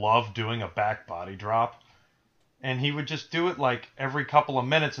guy loved doing a back body drop, and he would just do it like every couple of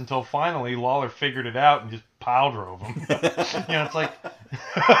minutes until finally Lawler figured it out and just pile drove him. You know, it's like,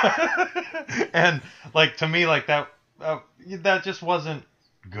 and like to me, like that just wasn't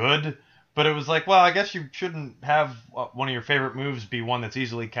good. But it was like, well, I guess you shouldn't have one of your favorite moves be one that's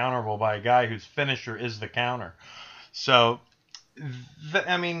easily counterable by a guy whose finisher is the counter. So,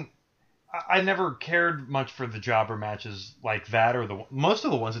 I mean, I never cared much for the jobber matches like that, or most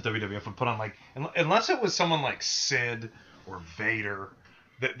of the ones that WWF would put on, like, unless it was someone like Sid or Vader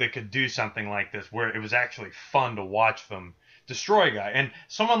that could do something like this, where it was actually fun to watch them destroy a guy. And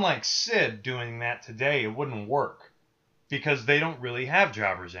someone like Sid doing that today, it wouldn't work because they don't really have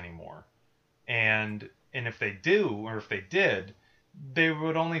jobbers anymore. And if they do, or if they did, they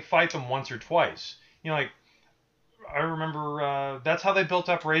would only fight them once or twice. You know, like, I remember that's how they built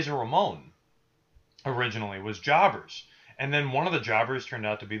up Razor Ramon originally, was jobbers. And then one of the jobbers turned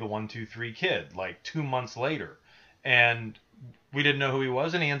out to be the 1-2-3 Kid, like 2 months later. And we didn't know who he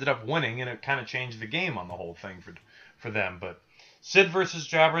was, and he ended up winning, and it kind of changed the game on the whole thing for them. But Sid versus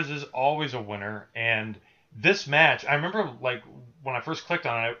jobbers is always a winner. And this match, I remember, like, when I first clicked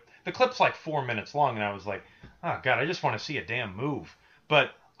on it, the clip's like 4 minutes long, and I was like, oh, God, I just want to see a damn move. But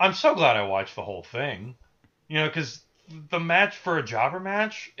I'm so glad I watched the whole thing. You know, because the match for a jobber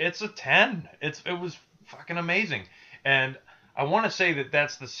match, it's a 10. It was fucking amazing. And I want to say that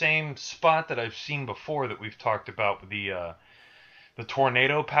that's the same spot that I've seen before that we've talked about with the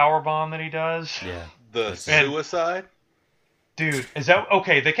tornado powerbomb that he does. Yeah. The suicide? Dude, is that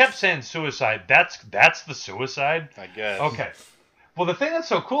okay? They kept saying suicide. That's the suicide? I guess. Okay. Well, the thing that's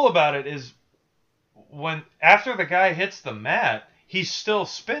so cool about it is when after the guy hits the mat, he's still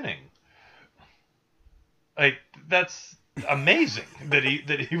spinning. Like that's amazing that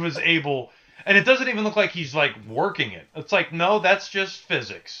he was able, and it doesn't even look like he's like working it. It's like no, that's just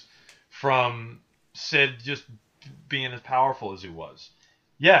physics from Sid just being as powerful as he was.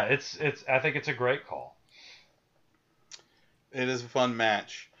 Yeah, it's I think it's a great call. It is a fun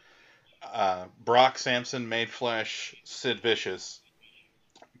match. Brock Sampson made flesh Sid Vicious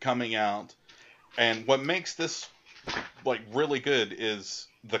coming out, and what makes this like really good is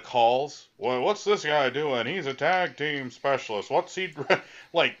the calls. Well, what's this guy doing? He's a tag team specialist. What's he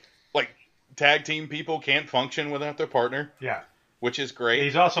like tag team people can't function without their partner, Yeah. which is great.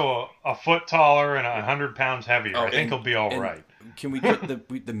 He's also a foot taller and 100 pounds heavier. I think he'll be all and right. Can we get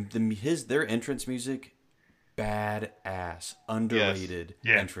their entrance music? Badass, underrated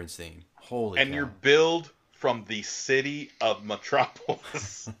Yeah. entrance theme. Holy and cow. your build from the city of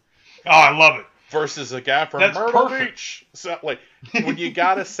Metropolis Oh, I love it. versus a guy from That's Myrtle perfect. Beach. So like when you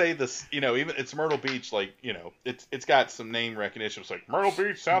gotta say this, even it's Myrtle Beach, like it's got some name recognition. It's like Myrtle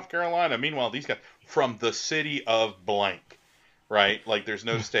Beach, South Carolina. Meanwhile, these guys from the city of blank, right? Like there's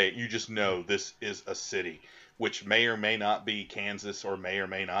no state. You just know this is a city, which may or may not be Kansas or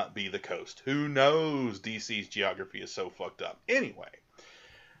may not be the coast. Who knows? DC's geography is so fucked up. Anyway,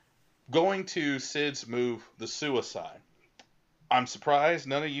 going to Sid's move, the suicide. I'm surprised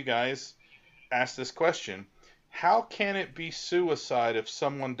none of you guys asked this question. How can it be suicide if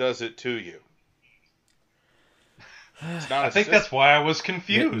someone does it to you? It's not I think that's why I was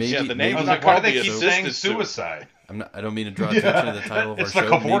confused. Maybe- yeah, the name I is was like, why do they called keep the saying assisted suicide? I don't mean to draw attention to the title of our It's the show.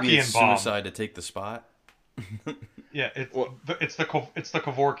 Maybe Kevorkian it's bomb. suicide to take the spot. Yeah, it's Well- the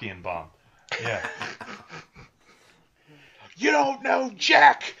Kevorkian bomb. Yeah. You don't know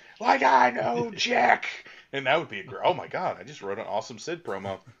Jack like I know Jack. And that would be a great. Oh my God, I just wrote an awesome Sid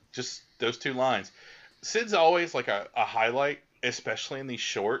promo. Just those two lines. Sid's always like a highlight, especially in these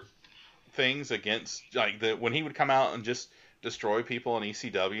short things against like when he would come out and just destroy people in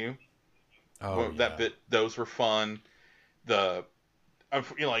ECW. Oh, That bit, those were fun. Sid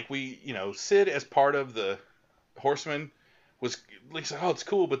as part of the Horsemen was like, oh, it's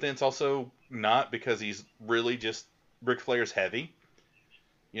cool, but then it's also not because he's really just Ric Flair's heavy.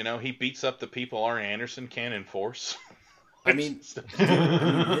 He beats up the people Arn Anderson can't enforce. I mean,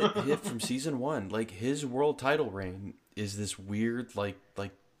 hit from season 1. Like his world title reign is this weird, like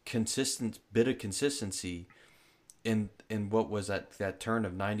consistent bit of consistency in what was that turn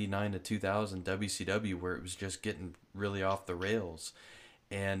of 99 to 2000 WCW where it was just getting really off the rails.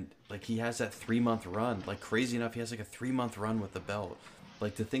 And like he has that 3-month run, like crazy enough, he has like a 3-month run with the belt.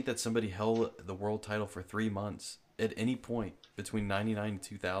 Like to think that somebody held the world title for 3 months at any point between 99 and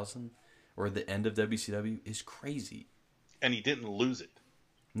 2000 or the end Mm-hmm. of WCW is crazy. And he didn't lose it.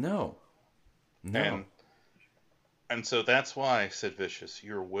 No. And so that's why, Sid Vicious,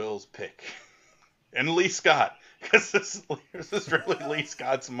 you're Will's pick. And Lee Scott, because this is really Lee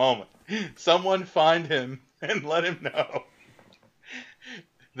Scott's moment. Someone find him and let him know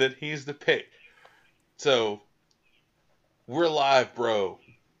that he's the pick. So, we're live, bro.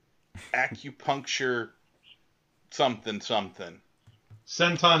 Acupuncture something. Senton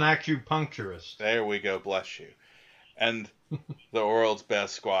acupuncturist. There we go, bless you. And the world's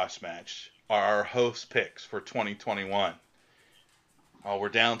best squash match are our host picks for 2021. Oh, we're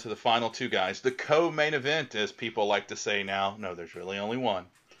down to the final two guys. The co-main event, as people like to say now. No, there's really only one.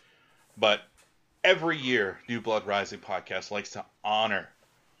 But every year, New Blood Rising Podcast likes to honor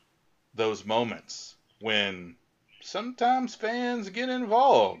those moments when sometimes fans get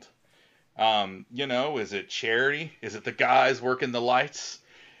involved. Is it charity? Is it the guys working the lights?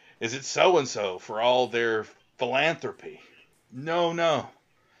 Is it so-and-so for all their philanthropy? No.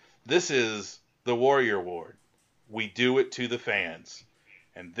 This is the Warrior Award. We do it to the fans.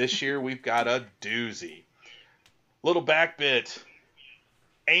 And this year we've got a doozy. Little back bit.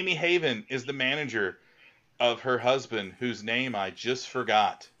 Amy Haven is the manager of her husband, whose name I just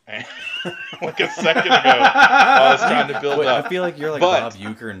forgot. Like a second ago, I was trying to build Wait, up. I feel like you're like Bob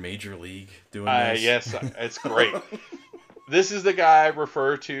Uecker in Major League doing this. Yes, it's great. This is the guy I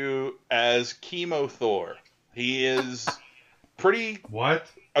refer to as Chemo Thor. He is pretty... What?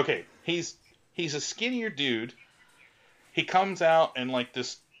 Okay, he's a skinnier dude. He comes out in like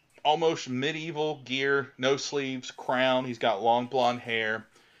this almost medieval gear, no sleeves, crown. He's got long blonde hair.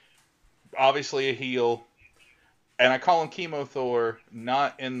 Obviously a heel. And I call him Chemo Thor,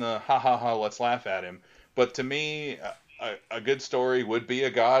 not in the ha ha ha, let's laugh at him. But to me, a good story would be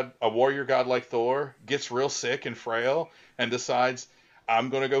a warrior god like Thor gets real sick and frail and decides, I'm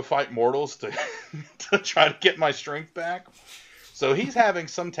going to go fight mortals to, to try to get my strength back. So he's having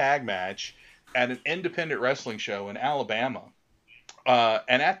some tag match at an independent wrestling show in Alabama.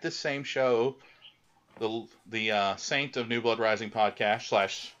 And at this same show, the Saint of New Blood Rising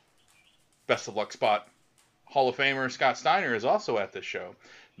podcast / Best of Luck Spot Hall of Famer Scott Steiner is also at this show.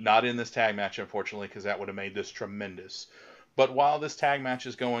 Not in this tag match, unfortunately, because that would have made this tremendous. But while this tag match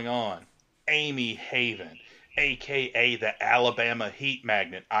is going on, Amy Haven, a.k.a. the Alabama Heat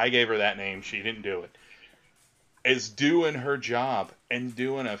Magnet, I gave her that name, she didn't do it, is doing her job and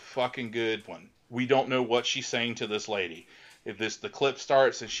doing a fucking good one. We don't know what she's saying to this lady. If the clip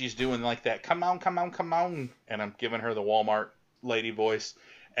starts and she's doing like that, come on, come on, come on, and I'm giving her the Walmart lady voice,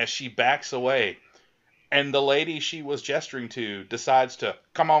 as she backs away, and the lady she was gesturing to decides to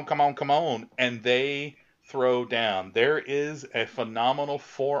come on, come on, come on, and they throw down. There is a phenomenal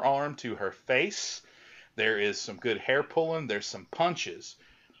forearm to her face. There is some good hair pulling. There's some punches.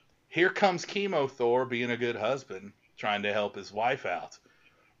 Here comes Chemo Thor being a good husband, trying to help his wife out.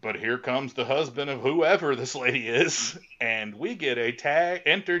 But here comes the husband of whoever this lady is, and we get a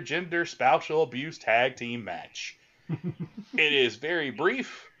intergender spousal abuse tag team match. It is very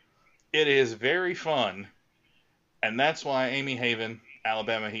brief. It is very fun. And that's why, Amy Haven,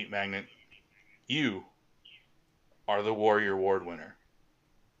 Alabama Heat Magnet, you are the Warrior Award winner.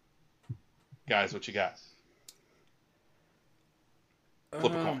 Guys, what you got?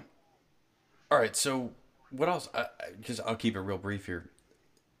 Flip a coin. All right, so what else? Because I'll keep it real brief here.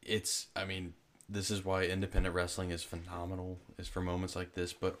 This is why independent wrestling is phenomenal, is for moments like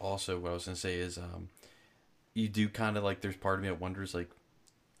this. But also, what I was going to say is, you do kind of like, there's part of me that wonders, like,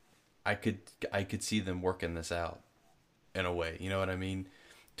 I could see them working this out in a way, you know what I mean?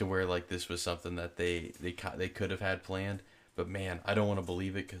 To where, like, this was something that they could have had planned. But man, I don't want to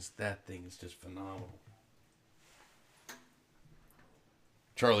believe it, because that thing is just phenomenal.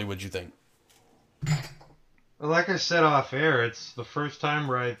 Charlie, what'd you think? Well, like I said off air, it's the first time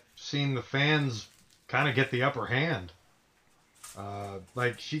where I've seen the fans kind of get the upper hand.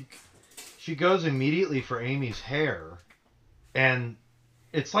 Like she goes immediately for Amy's hair, and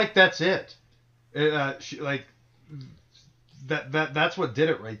it's like that's it. That's what did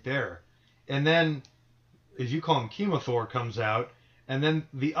it right there. And then, as you call him, Chemo Thor comes out, and then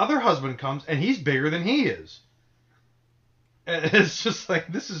the other husband comes, and he's bigger than he is. And it's just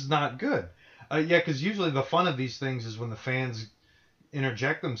like, this is not good. Yeah, because usually the fun of these things is when the fans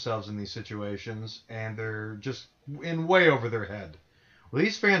interject themselves in these situations, and they're just in way over their head. Well,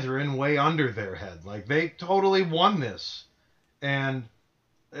 these fans are in way under their head. Like, they totally won this. And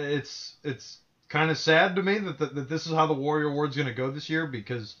it's kind of sad to me that this is how the Warrior Award's going to go this year,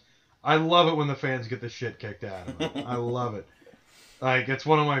 because I love it when the fans get the shit kicked out of them. I love it. Like, it's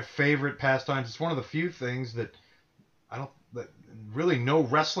one of my favorite pastimes. It's one of the few things that really no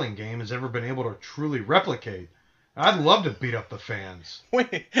wrestling game has ever been able to truly replicate. I'd love to beat up the fans.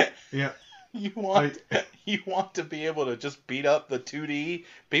 Wait. Yeah. You want to be able to just beat up the 2D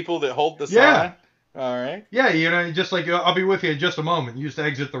people that hold the sign? All right. Yeah, just like, I'll be with you in just a moment. You just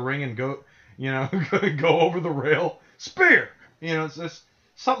exit the ring and go, go over the rail. Spear! It's just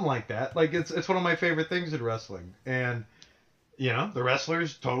something like that. Like, it's one of my favorite things in wrestling. And, the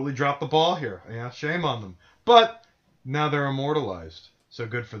wrestlers totally dropped the ball here. Yeah, shame on them. But now they're immortalized. So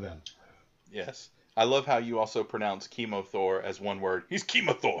good for them. Yes. I love how you also pronounce Chemo Thor as one word. He's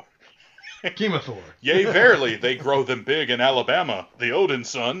Chemo Thor. Chemo Thor. Yea, verily, they grow them big in Alabama. The Odin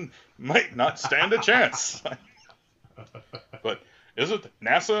son might not stand a chance. But is it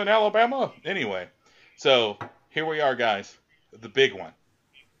NASA in Alabama? Anyway, so here we are, guys. The big one.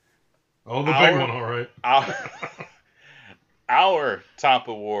 Oh, the big one, all right. Our top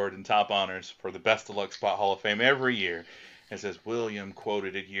award and top honors for the Best of Luck Spot Hall of Fame every year. As William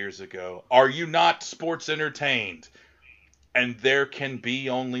quoted it years ago, are you not sports entertained? And there can be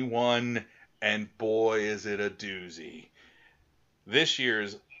only one, and boy, is it a doozy. This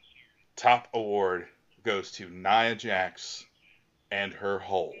year's top award goes to Nia Jax and her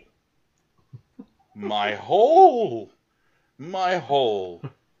hole. My hole! My hole.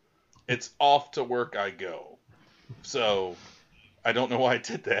 It's off to work I go. So, I don't know why I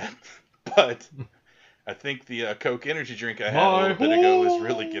did that, but I think the Coke energy drink I had a little bit ago is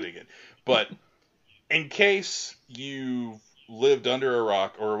really getting it. But in case you lived under a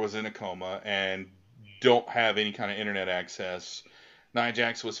rock or was in a coma and don't have any kind of internet access, Nia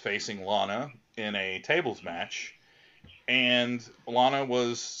Jax was facing Lana in a tables match, and Lana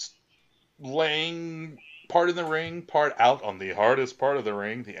was laying part in the ring, part out on the hardest part of the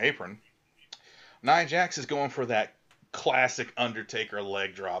ring, the apron. Nia Jax is going for that classic Undertaker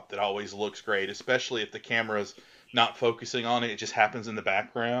leg drop that always looks great, especially if the camera's not focusing on it. It just happens in the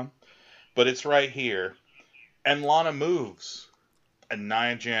background. But it's right here. And Lana moves. And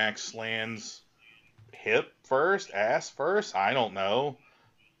Nia Jax lands hip first, ass first, I don't know,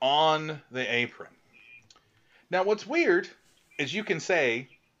 on the apron. Now, what's weird is you can say,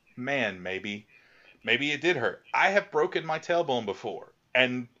 man, maybe it did hurt. I have broken my tailbone before,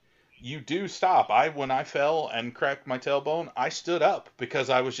 and you do stop. When I fell and cracked my tailbone, I stood up because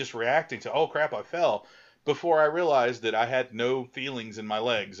I was just reacting to, oh crap, I fell, before I realized that I had no feelings in my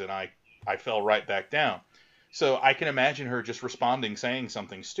legs, and I fell right back down. So I can imagine her just responding, saying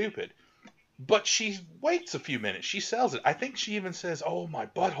something stupid. But she waits a few minutes. She sells it. I think she even says, oh, my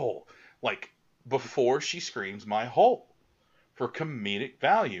butthole, like before she screams my hole, for comedic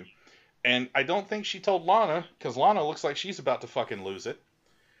value. And I don't think she told Lana, because Lana looks like she's about to fucking lose it.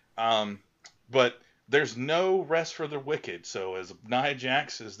 But there's no rest for the wicked. So as Nia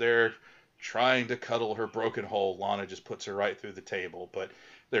Jax is there trying to cuddle her broken hole, Lana just puts her right through the table. But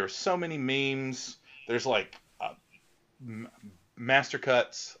there are so many memes. There's like master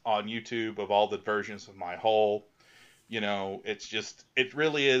cuts on YouTube of all the versions of my hole. You know, it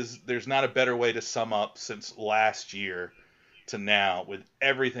really is. There's not a better way to sum up since last year to now with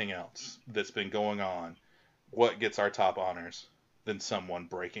everything else that's been going on. What gets our top honors than someone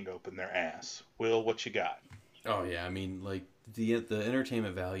breaking open their ass? Will, what you got? Oh yeah, I mean, like the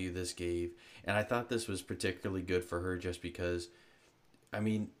entertainment value this gave, and I thought this was particularly good for her just because, I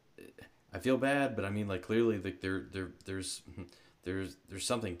mean, I feel bad, but I mean, like clearly, like there's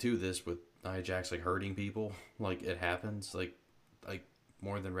something to this with Nia Jax like hurting people. Like it happens like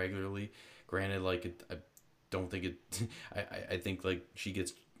more than regularly. Granted, like I don't think it. I think like she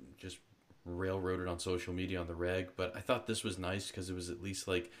gets just railroaded on social media on the reg, but I thought this was nice because it was at least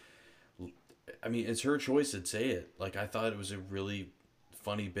like, I mean, it's her choice to say it. Like I thought it was a really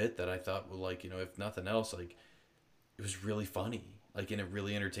funny bit that I thought, well, like, you know, if nothing else, like it was really funny. Like, and it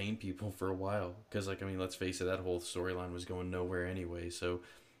really entertained people for a while. Because, like, I mean, let's face it, that whole storyline was going nowhere anyway. So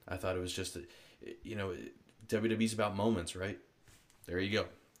I thought it was just, you know, WWE's about moments, right? There you go.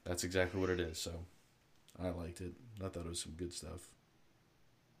 That's exactly what it is. So I liked it. I thought it was some good stuff.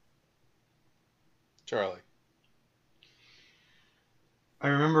 Charlie. I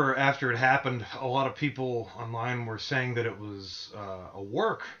remember after it happened, a lot of people online were saying that it was a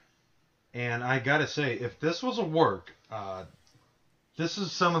work. And I gotta say, if this was a work, this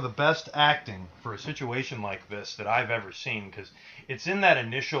is some of the best acting for a situation like this that I've ever seen, because it's in that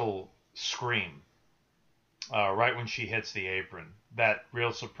initial scream, right when she hits the apron. That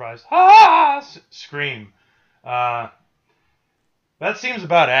real surprise, scream. That seems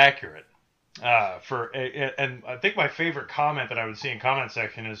about accurate. And I think my favorite comment that I would see in comment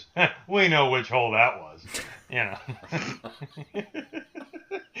section is, we know which hole that was. You know.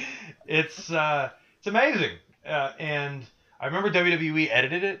 It's amazing. And I remember WWE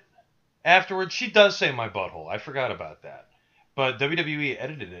edited it afterwards. She does say my butthole. I forgot about that. But WWE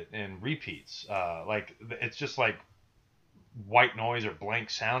edited it in repeats. Like, it's just like white noise or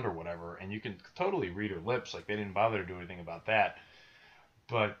blank sound or whatever. And you can totally read her lips. Like, they didn't bother to do anything about that.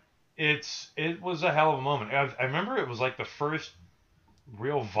 But it was a hell of a moment. I remember it was like the first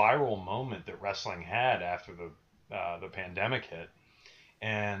real viral moment that wrestling had after the pandemic hit.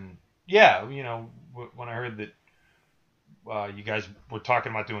 And yeah, you know, when I heard that you guys were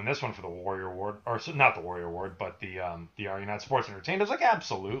talking about doing this one for the Warrior Award, or not the Warrior Award, but the Are You Not Sports Entertained, I was like,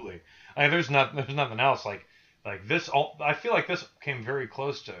 absolutely. I mean, there's nothing else like this. I feel like this came very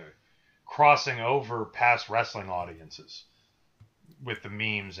close to crossing over past wrestling audiences with the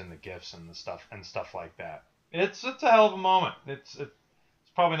memes and the gifs and the stuff like that. It's a hell of a moment. It's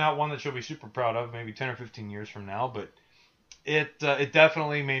probably not one that she'll be super proud of, maybe 10 or 15 years from now, but it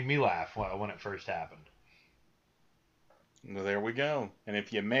definitely made me laugh when it first happened. Well, there we go. And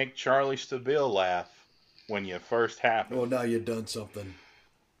if you make Charlie Stabile laugh when you first happen. Well, now you've done something.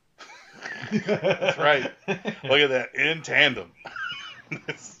 That's right. Look at that. In tandem.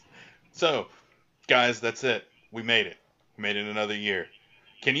 So, guys, that's it. We made it. We made it another year.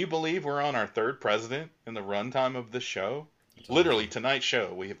 Can you believe we're on our third president in the runtime of this show? That's literally, awesome. Tonight's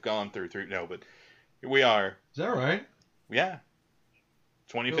show, we have gone through. No, but here we are. Is that right? Yeah.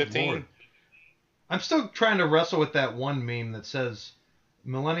 2015. I'm still trying to wrestle with that one meme that says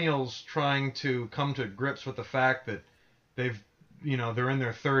millennials trying to come to grips with the fact that they're in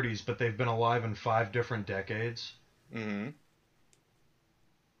their 30s, but they've been alive in 5 different decades. Mm-hmm.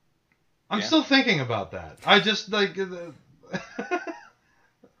 I'm still thinking about that. I just like it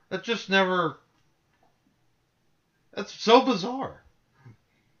just never. That's so bizarre.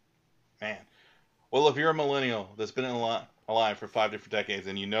 Man. Well, if you're a millennial that's been alive for 5 different decades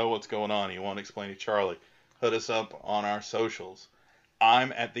and you know what's going on and you want to explain to Charlie, hit us up on our socials.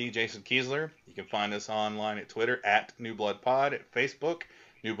 I'm at the Jason Kiesler. You can find us online at Twitter at New Blood Pod, at Facebook,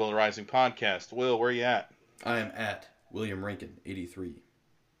 New Blood Rising Podcast. Will, where you at? I am at William Rankin 83.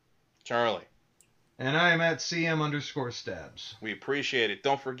 Charlie. And I am at CM_stabs. We appreciate it.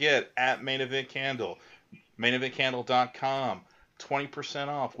 Don't forget, at Main Event Candle, maineventcandle.com. 20%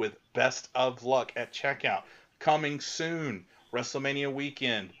 off with Best of Luck at checkout. Coming soon, WrestleMania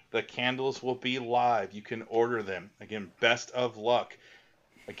weekend. The candles will be live. You can order them. Again, Best of Luck.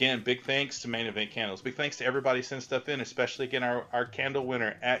 Again, big thanks to Main Event Candles. Big thanks to everybody sending stuff in, especially, again, our candle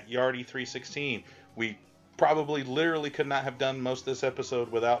winner at Yardy316. We probably literally could not have done most of this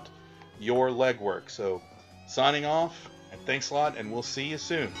episode without your legwork. So, signing off, and thanks a lot, and we'll see you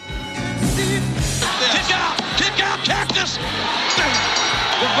soon. Kick out, Cactus!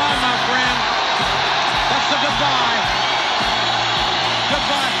 Goodbye, my friend. That's the goodbye.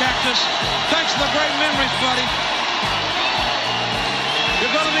 Goodbye, Cactus. Thanks for the great memories, buddy.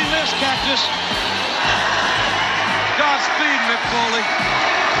 You're gonna be missed, Cactus. Godspeed, Mick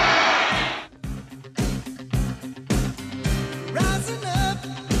Foley.